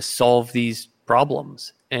 we have to solve these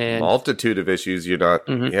problems. And multitude of issues you're not.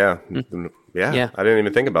 Yeah. I didn't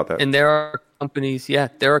even think about that. And there are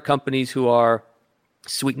companies who are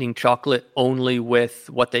sweetening chocolate only with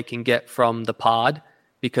what they can get from the pod,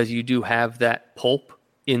 because you do have that pulp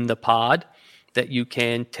in the pod that you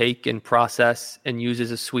can take and process and use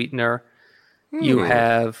as a sweetener. You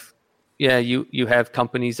have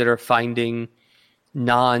companies that are finding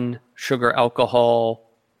non-sugar alcohol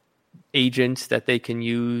agents that they can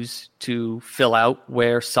use to fill out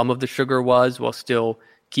where some of the sugar was, while still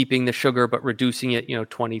keeping the sugar but reducing it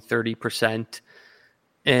 20-30%.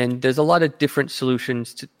 And there's a lot of different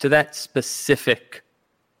solutions to that specific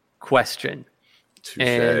question.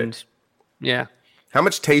 Touché. And yeah. How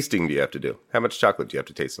much tasting do you have to do? How much chocolate do you have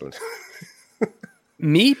to taste on it?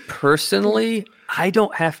 Me personally, I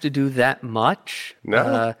don't have to do that much.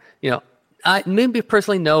 No. I maybe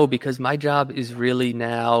personally no, because my job is really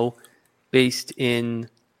now based in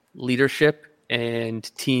leadership and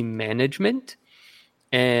team management.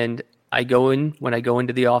 And when I go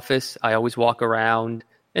into the office, I always walk around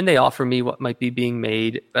and they offer me what might be being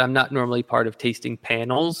made, but I'm not normally part of tasting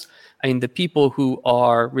panels. I mean, the people who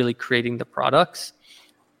are really creating the products,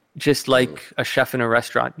 just like a chef in a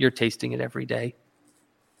restaurant, you're tasting it every day.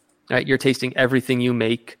 Right? You're tasting everything you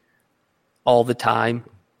make all the time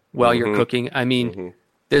while you're cooking. I mean,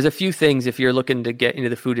 there's a few things, if you're looking to get into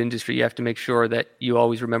the food industry, you have to make sure that you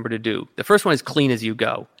always remember to do. The first one is clean as you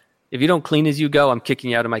go. If you don't clean as you go, I'm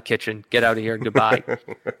kicking you out of my kitchen. Get out of here. Goodbye.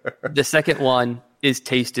 The second one is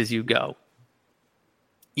taste as you go.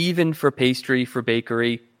 Even for pastry, for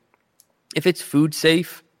bakery, if it's food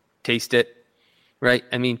safe, taste it, right?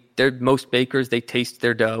 I mean, most bakers, they taste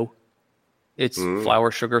their dough. It's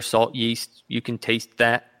flour, sugar, salt, yeast. You can taste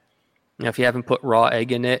that. Now, if you haven't put raw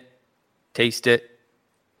egg in it, taste it.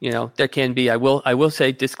 You know, there can be, I will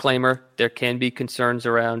say, disclaimer, there can be concerns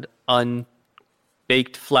around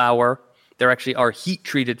unbaked flour. There actually are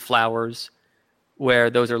heat-treated flours where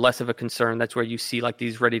those are less of a concern. That's where you see like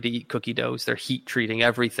these ready-to-eat cookie doughs. They're heat-treating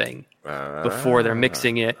everything before they're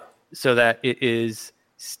mixing it so that it is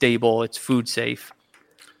stable, it's food safe.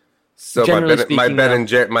 So my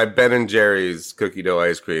Ben and Jerry's cookie dough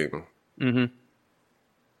ice cream,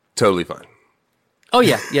 totally fine. Oh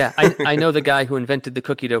yeah. I know the guy who invented the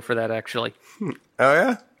cookie dough for that actually.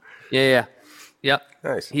 Oh yeah. Yeah.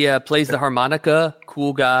 Nice. He plays the harmonica.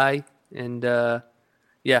 Cool guy, and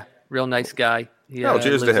real nice guy. He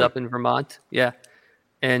cheers lives to him. up in Vermont. Yeah.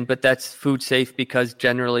 But that's food safe because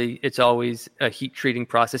generally it's always a heat treating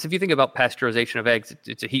process. If you think about pasteurization of eggs,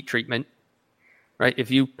 it's a heat treatment, right?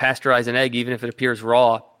 If you pasteurize an egg, even if it appears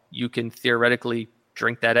raw, you can theoretically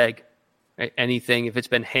drink that egg. Right? Anything, if it's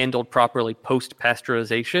been handled properly post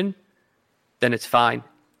pasteurization, then it's fine.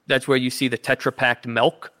 That's where you see the Tetra Pak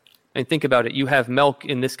milk. And think about it. You have milk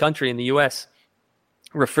in this country, in the U.S.,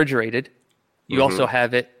 refrigerated. You also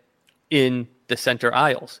have it in the center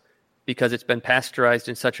aisles because it's been pasteurized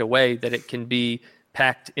in such a way that it can be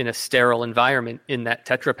packed in a sterile environment in that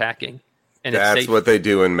Tetra Packing. And that's it's safe. what they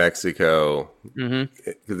do in Mexico. They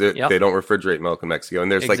don't refrigerate milk in Mexico.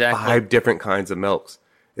 And there's like 5 different kinds of milks.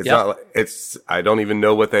 It's not. I don't even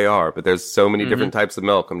know what they are, but there's so many different types of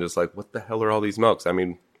milk. I'm just like, what the hell are all these milks? I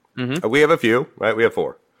mean, we have a few, right? We have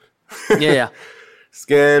 4. Yeah.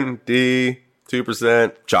 Skim, D,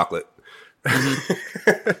 2%, chocolate.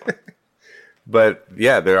 But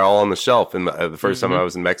yeah, they're all on the shelf. And the first time I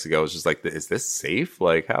was in Mexico, I was just like, is this safe?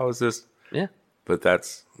 Like, how is this? Yeah. But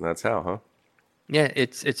that's how, huh? Yeah,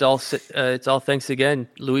 it's all thanks again,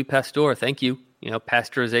 Louis Pasteur. Thank you. You know,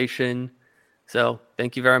 pasteurization. So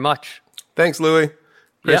thank you very much. Thanks, Louis.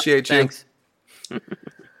 Appreciate you. Thanks.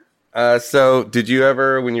 So did you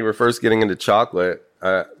ever, when you were first getting into chocolate,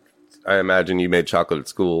 I imagine you made chocolate at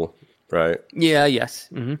school, right? Yeah. Yes.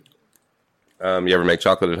 Mm-hmm. You ever make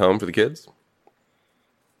chocolate at home for the kids?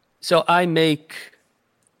 So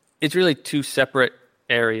it's really 2 separate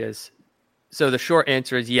areas. So the short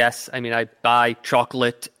answer is yes. I mean, I buy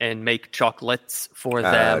chocolate and make chocolates for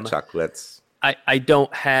them. Chocolates. I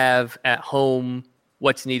don't have at home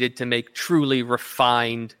what's needed to make truly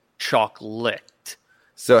refined chocolate.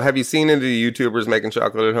 So have you seen any of the YouTubers making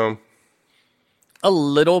chocolate at home? A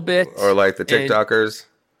little bit. Or like the TikTokers?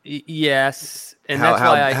 Yes. And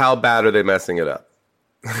how bad are they messing it up?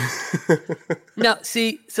 Now,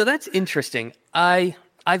 see, so that's interesting.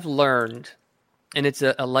 I've learned, and it's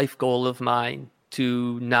a life goal of mine,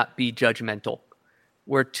 to not be judgmental.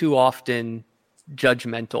 We're too often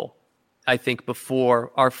judgmental. I think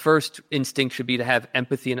before our first instinct should be to have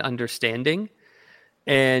empathy and understanding.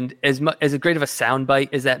 And as great of a soundbite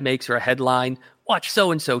as that makes, or a headline, watch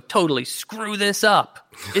so-and-so totally screw this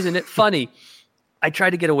up. Isn't it funny? I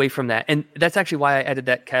try to get away from that. And that's actually why I added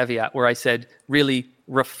that caveat where I said really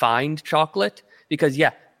refined chocolate. Because,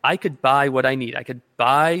 I could buy what I need. I could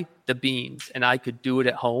buy the beans and I could do it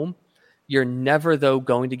at home. You're never, though,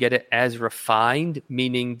 going to get it as refined,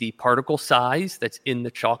 meaning the particle size that's in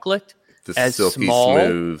the chocolate, as silky small.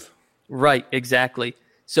 Smooth. Right, exactly.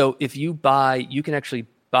 So if you can actually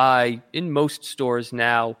buy in most stores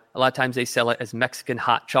now, a lot of times they sell it as Mexican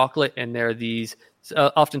hot chocolate, and there are these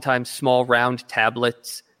oftentimes small round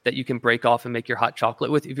tablets that you can break off and make your hot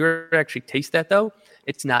chocolate with. If you were to actually taste that, though,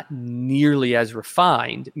 it's not nearly as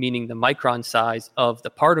refined, meaning the micron size of the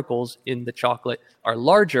particles in the chocolate are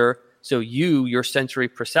larger. So your sensory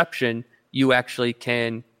perception, you actually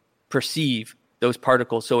can perceive those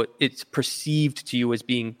particles. So it's perceived to you as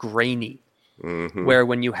being grainy. Mm-hmm. Where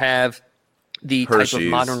when you have the Hershey's type of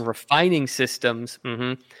modern refining systems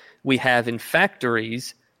we have in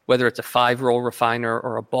factories, whether it's a 5-roll refiner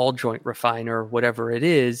or a ball joint refiner, whatever it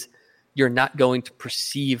is, you're not going to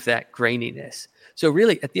perceive that graininess. So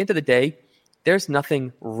really, at the end of the day, there's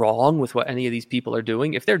nothing wrong with what any of these people are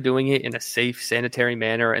doing. If they're doing it in a safe, sanitary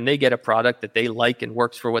manner and they get a product that they like and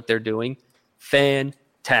works for what they're doing,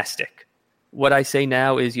 fantastic. What I say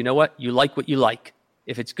now is, you know what? You like what you like.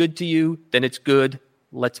 If it's good to you, then it's good.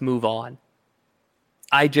 Let's move on.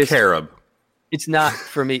 Carob. It's not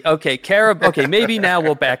for me. Okay, carob. Okay, maybe now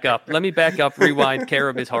we'll back up. Let me back up, rewind.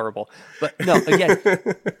 Carob is horrible. But no, again,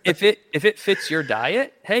 if it fits your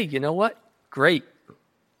diet, hey, you know what? Great.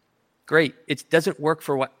 It doesn't work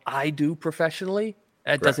for what I do professionally.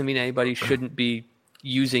 That doesn't mean anybody shouldn't be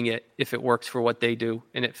using it if it works for what they do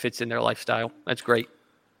and it fits in their lifestyle. That's great.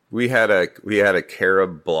 We had a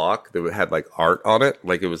carob block that had like art on it.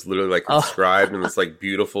 Like it was literally like inscribed and it's like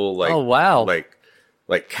beautiful, like, oh wow,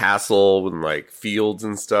 like castle and like fields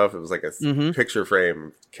and stuff. It was like a picture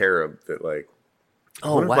frame carob that like. I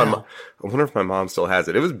wonder if my mom still has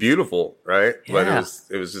it. It was beautiful, right? Yeah. But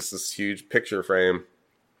it was just this huge picture frame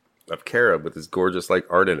of carob with this gorgeous like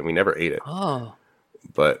art in it. We never ate it. Oh.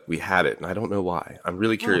 But we had it, and I don't know why. I'm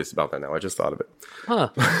really curious about that now. I just thought of it. Huh.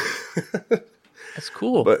 That's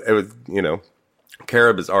cool. But it was,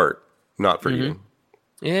 carob is art, not for eating.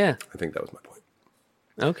 Yeah. I think that was my point.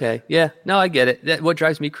 Okay. Yeah. No, I get it. What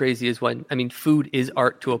drives me crazy is food is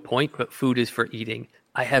art to a point, but food is for eating.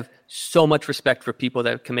 I have so much respect for people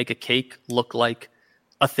that can make a cake look like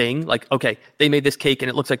a thing. Like, okay, they made this cake and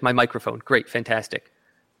it looks like my microphone. Great. Fantastic.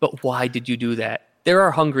 But why did you do that? There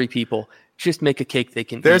are hungry people. Just make a cake they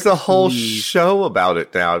can eat. There's a whole show about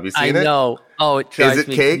it now. Have you seen it? I know. Oh, it drives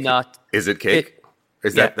me cake? nuts. Is it cake?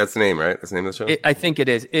 That's the name, right? That's the name of the show? I think it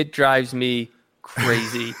is. It drives me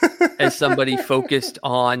crazy as somebody focused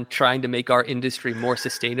on trying to make our industry more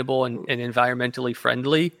sustainable and environmentally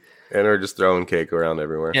friendly. And we're just throwing cake around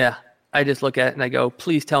everywhere. Yeah. I just look at it and I go,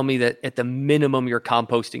 please tell me that at the minimum you're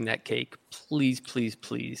composting that cake. Please, please,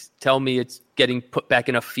 please. Tell me it's getting put back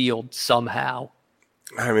in a field somehow.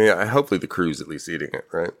 I mean, hopefully the crew's at least eating it,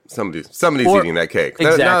 right? Somebody's eating that cake.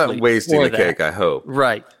 Exactly. Not wasting the cake, I hope.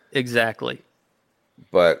 Right. Exactly.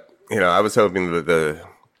 But, I was hoping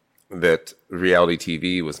that reality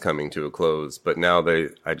TV was coming to a close, but now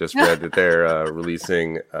I just read that they're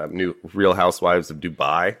releasing new Real Housewives of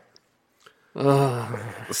Dubai.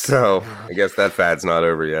 So I guess that fad's not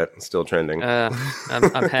over yet. It's still trending. I'm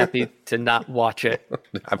happy to not watch it.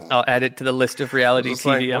 I'll add it to the list of reality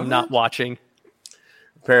TV I'm not watching.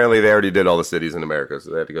 Apparently, they already did all the cities in America,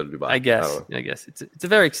 so they had to go to Dubai. I guess it's a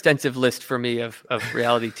very extensive list for me of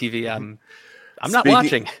reality TV. I'm not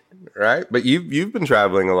watching. Right, but you've been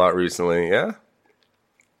traveling a lot recently, yeah?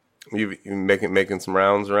 You making some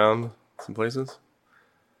rounds around some places.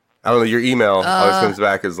 I don't know. Your email always comes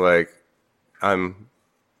back as like, I'm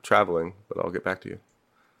traveling, but I'll get back to you.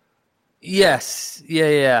 Yes,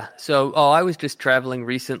 yeah. So, I was just traveling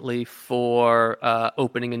recently for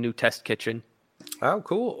opening a new test kitchen. Oh,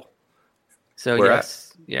 cool. So, Where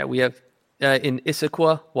yes. At? Yeah, we have in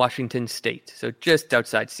Issaquah, Washington State. So just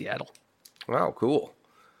outside Seattle. Wow, cool.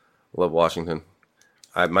 Love Washington.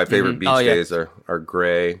 My favorite beach days are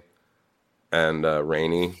gray and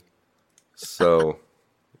rainy. So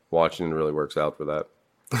Washington really works out for that.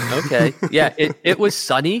 Okay. Yeah, it was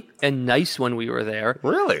sunny and nice when we were there.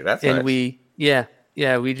 Really? That's nice. And we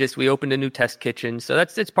opened a new test kitchen. So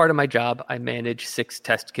it's part of my job. I manage 6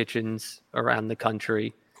 test kitchens around the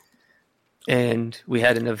country. And we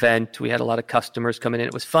had an event. We had a lot of customers coming in.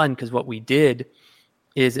 It was fun because what we did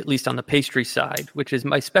is, at least on the pastry side, which is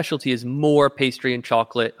my specialty, is more pastry and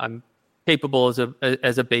chocolate. I'm capable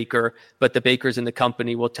as a baker, but the bakers in the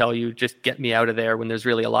company will tell you, just get me out of there when there's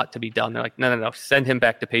really a lot to be done. They're like, no, send him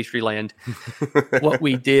back to pastry land. What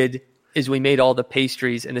we did is we made all the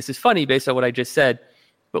pastries, and this is funny based on what I just said,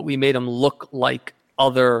 but we made them look like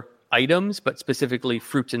other items, but specifically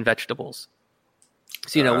fruits and vegetables.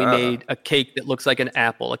 So, we made a cake that looks like an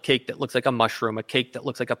apple, a cake that looks like a mushroom, a cake that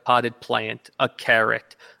looks like a potted plant, a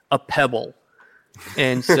carrot, a pebble.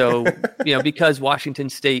 And so, because Washington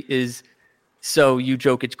State is, so you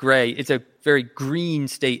joke it's gray, it's a very green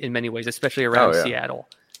state in many ways, especially around Seattle,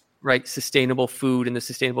 right? Sustainable food and the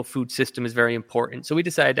sustainable food system is very important. So we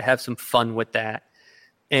decided to have some fun with that.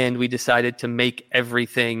 And we decided to make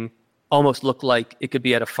everything almost look like it could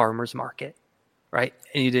be at a farmer's market. Right,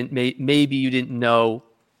 and maybe you didn't know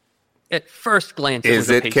at first glance. Is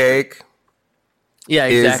it cake? Yeah,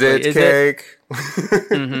 exactly. Is it cake?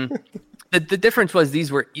 Mm-hmm. The difference was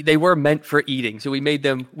they were meant for eating, so we made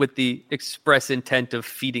them with the express intent of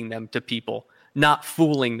feeding them to people, not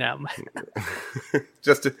fooling them.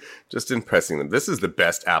 just impressing them. This is the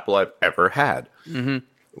best apple I've ever had. Mm-hmm.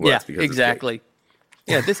 Well, yeah, exactly.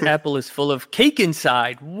 Yeah, this apple is full of cake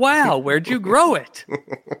inside. Wow, where'd you grow it?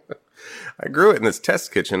 I grew it in this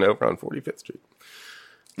test kitchen over on 45th Street.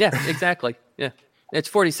 Yeah, exactly. Yeah. It's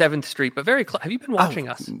 47th Street, but very close. Have you been watching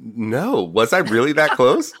us? No. Was I really that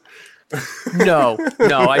close? No.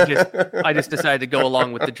 I just decided to go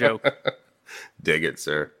along with the joke. Dig it,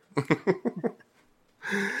 sir.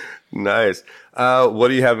 Nice. What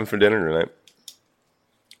are you having for dinner tonight?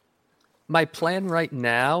 My plan right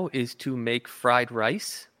now is to make fried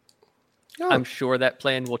rice. Oh. I'm sure that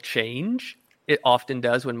plan will change. It often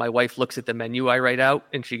does when my wife looks at the menu I write out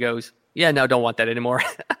and she goes, "Yeah, no, don't want that anymore."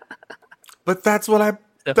 But that's what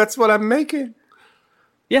I'm making.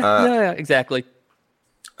 Yeah, exactly.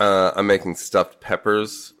 I'm making stuffed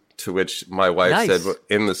peppers, to which my wife Nice. said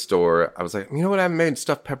in the store, I was like, you know what? I haven't made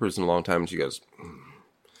stuffed peppers in a long time. And she goes,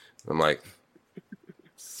 I'm like,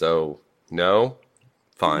 so no,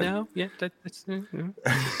 fine. No, yeah, that's.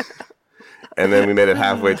 And then we made it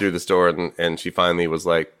halfway through the store, and she finally was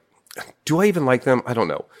like, do I even like them? I don't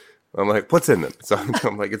know. I'm like, what's in them? So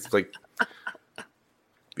I'm like, it's like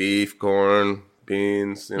beef, corn,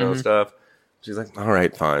 beans, stuff. She's like, all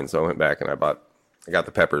right, fine. So I went back and I got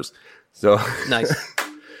the peppers. So Nice.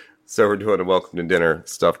 So we're doing a welcome to dinner,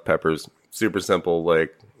 stuffed peppers, super simple,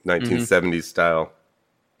 like 1970s style.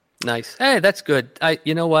 Nice. Hey, that's good.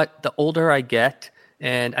 You know what? The older I get,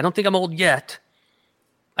 and I don't think I'm old yet.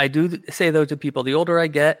 I do say though to people, the older I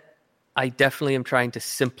get, I definitely am trying to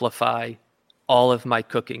simplify all of my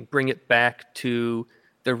cooking, bring it back to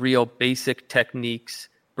the real basic techniques,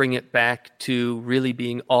 bring it back to really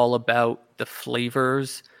being all about the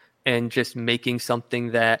flavors and just making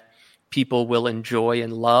something that people will enjoy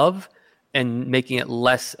and love, and making it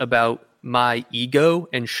less about my ego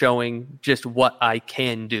and showing just what I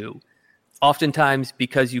can do. Oftentimes,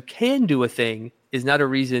 because you can do a thing is not a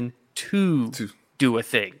reason to do a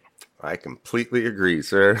thing. I completely agree,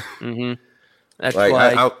 sir. Mm-hmm. That's like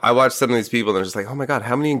why I watch some of these people and they're just like, oh my God,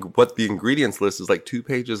 what the ingredients list is like 2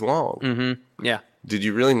 pages long. Mm-hmm. Yeah. Did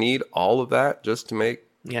you really need all of that just to make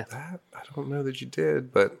that? I don't know that you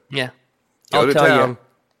did, but yeah. I'll tell town. you.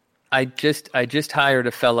 I just hired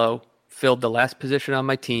a fellow, filled the last position on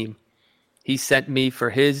my team. He sent me for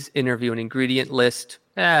his interview an ingredient list,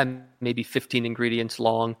 maybe 15 ingredients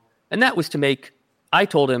long. And that was to make, I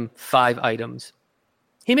told him 5 items.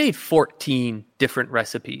 He made 14 different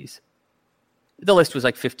recipes. The list was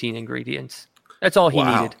like 15 ingredients. That's all he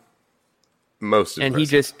needed. Most impressive. And he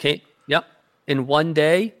just came, in one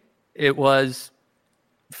day, it was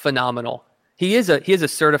phenomenal. He is a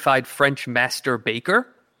certified French master baker,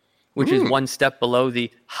 which is one step below the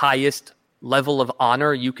highest level of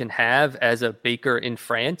honor you can have as a baker in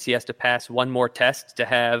France. He has to pass one more test to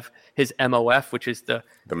have his MOF, which is the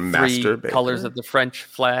master 3 baker? colors of the French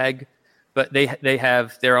flag. But they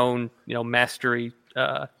have their own mastery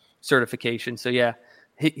certification. So yeah,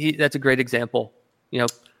 that's a great example.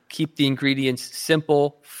 Keep the ingredients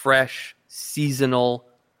simple, fresh, seasonal,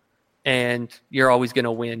 and you're always going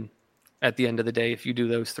to win at the end of the day if you do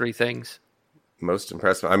those 3 things. Most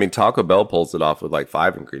impressive. I mean, Taco Bell pulls it off with like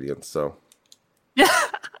 5 ingredients, so. Yeah.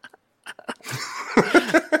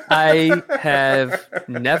 I have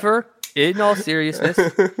never, in all seriousness,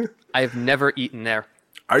 I have never eaten there.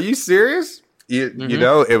 Are you serious? You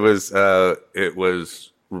know, it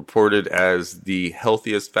was reported as the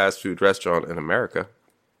healthiest fast food restaurant in America.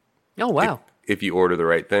 Oh, wow. If you order the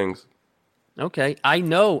right things. Okay. I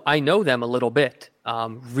know them a little bit.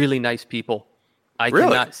 Really nice people. I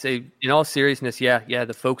cannot say, in all seriousness, yeah,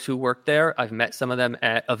 the folks who work there, I've met some of them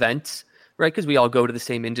at events, right? Because we all go to the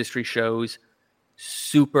same industry shows.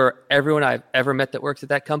 Everyone I've ever met that works at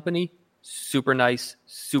that company, super nice,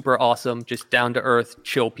 super awesome, just down to earth,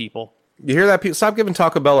 chill people. You hear that? People stop giving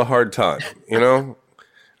Taco Bell a hard time,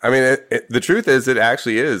 I mean, the truth is, it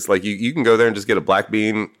actually is. Like, you can go there and just get a black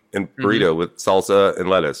bean and burrito with salsa and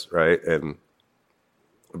lettuce, right? And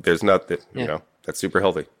there's nothing, that's super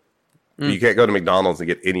healthy. You can't go to McDonald's and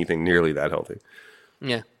get anything nearly that healthy.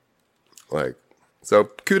 Yeah. So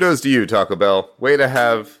kudos to you, Taco Bell. Way to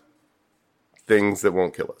have things that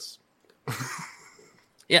won't kill us.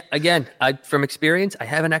 Yeah. Again, from experience, I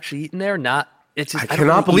haven't actually eaten there. I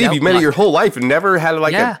cannot believe you made it your whole life and never had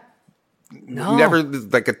never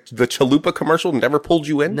the Chalupa commercial never pulled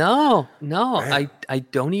you in. No. I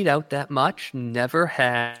don't eat out that much. Never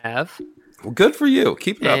have. Well, good for you.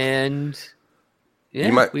 Keep it up. And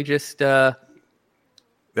yeah, we just that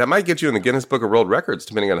might get you in the Guinness Book of World Records,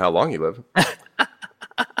 depending on how long you live.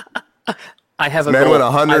 I have a man went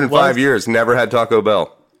 105 years, never had Taco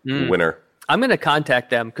Bell. Winner. I'm going to contact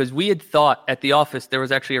them because we had thought at the office there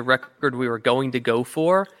was actually a record we were going to go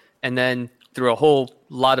for, and then through a whole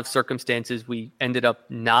lot of circumstances, we ended up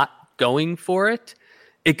not going for it.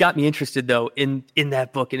 It got me interested, though, in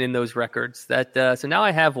that book and in those records. So now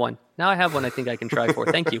I have one. I think I can try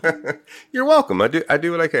for. Thank you. You're welcome. I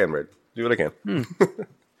do what I can, Red. Do what I can.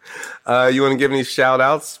 You want to give any shout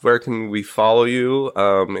outs? Where can we follow you?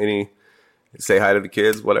 Say hi to the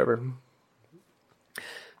kids, whatever.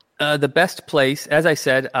 The best place, as I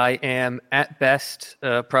said, I am at best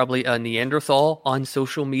probably a Neanderthal on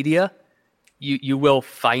social media. you will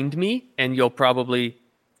find me, and you'll probably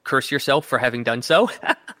curse yourself for having done so.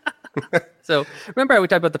 So remember how we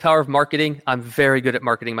talked about the power of marketing? I'm very good at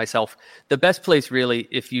marketing myself. The best place really,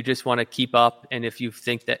 if you just want to keep up and if you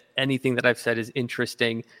think that anything that I've said is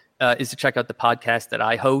interesting, is to check out the podcast that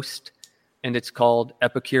I host. And it's called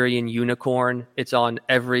Epicurean Unicorn. It's on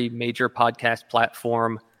every major podcast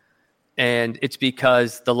platform. And it's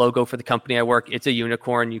because the logo for the company I work, it's a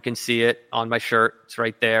unicorn. You can see it on my shirt. It's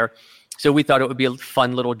right there. So we thought it would be a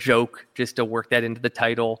fun little joke just to work that into the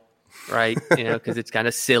title, right? Because it's kind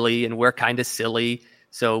of silly and we're kind of silly.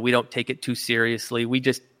 So we don't take it too seriously. We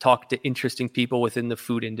just talk to interesting people within the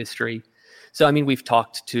food industry. So, we've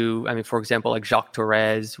talked to, for example, like Jacques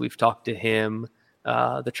Torres. We've talked to him,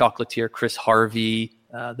 the chocolatier Chris Harvey,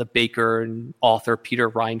 the baker and author Peter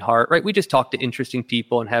Reinhardt, right? We just talk to interesting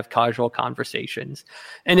people and have casual conversations.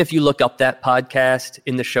 And if you look up that podcast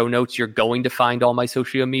in the show notes, you're going to find all my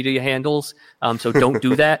social media handles. So don't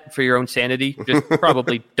do that for your own sanity. Just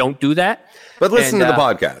probably don't do that. But listen to the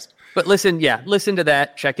podcast. But listen to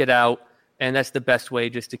that, check it out. And that's the best way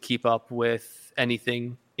just to keep up with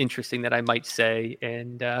anything interesting that I might say.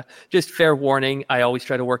 And just fair warning, I always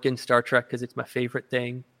try to work in Star Trek because it's my favorite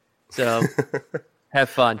thing. So have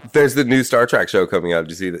fun. There's the new Star Trek show coming out.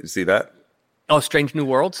 Did you see that? Oh, Strange New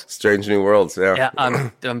Worlds? Strange New Worlds, yeah. Yeah,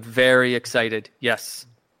 I'm very excited. Yes.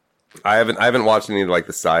 I haven't watched any of like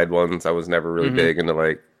the side ones. I was never really big into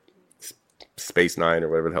like Space Nine or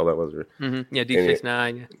whatever the hell that was. Yeah, Deep Space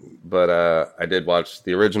Nine. But I did watch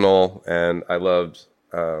the original, and I loved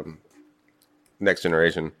Next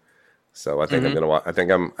Generation. So I think I'm gonna watch. I think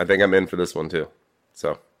I'm in for this one too.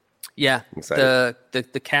 So yeah, I'm excited.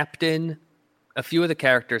 The captain, a few of the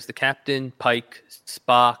characters, the captain, Pike,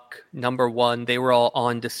 Spock, Number One, they were all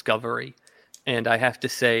on Discovery, and I have to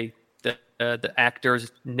say that the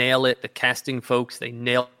actors nail it. The casting folks, they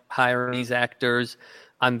nail hiring these actors.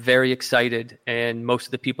 I'm very excited, and most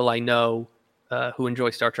of the people I know who enjoy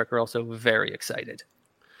Star Trek are also very excited.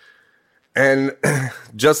 And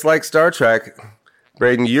just like Star Trek,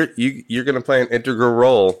 Braden, you're going to play an integral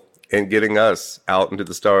role in getting us out into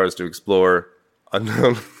the stars to explore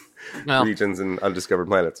unknown regions and undiscovered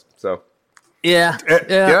planets. So, yeah,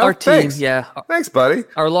 our team, thanks, buddy.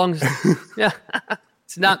 Our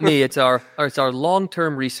it's not me. It's our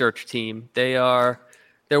long-term research team. They're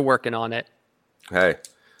working on it. Hey,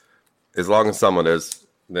 as long as someone is,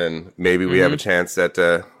 then maybe we have a chance at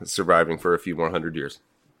surviving for a few more 100 years.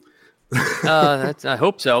 I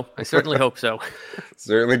hope so. I certainly hope so.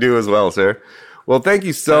 Certainly do as well, sir. Well, thank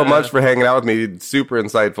you so much for hanging out with me. Super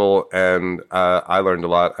insightful, and I learned a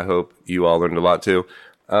lot. I hope you all learned a lot too.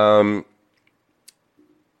 Man,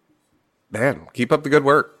 keep up the good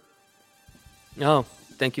work. Oh,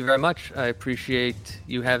 thank you very much. I appreciate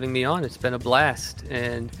you having me on. It's been a blast.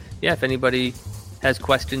 And yeah, if anybody has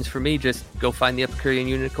questions for me, just go find the Epicurean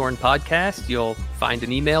Unicorn podcast. You'll find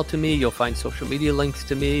an email to me. You'll find social media links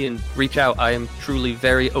to me, and reach out. I am truly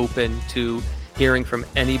very open to hearing from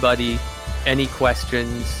anybody, any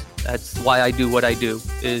questions. That's why I do what I do,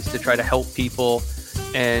 is to try to help people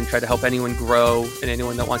and try to help anyone grow, and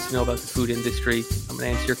anyone that wants to know about the food industry. I'm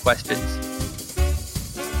going to answer your questions.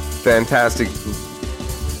 Fantastic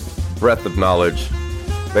breadth of knowledge.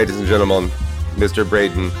 Ladies and gentlemen, Mr.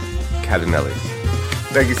 Braden Cadenelli.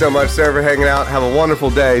 Thank you so much, sir, for hanging out. Have a wonderful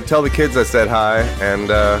day. Tell the kids I said hi. And,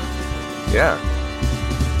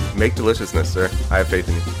 make deliciousness, sir. I have faith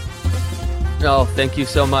in you. Oh, thank you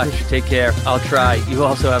so much. Take care. I'll try. You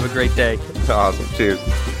also have a great day. Awesome. Cheers.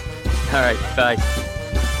 All right. Bye.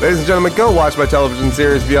 Ladies and gentlemen, go watch my television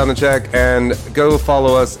series Beyond the Check, and go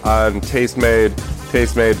follow us on Tastemade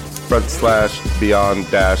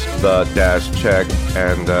 /Beyond-the-Check,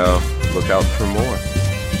 and look out for more.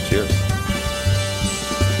 Cheers.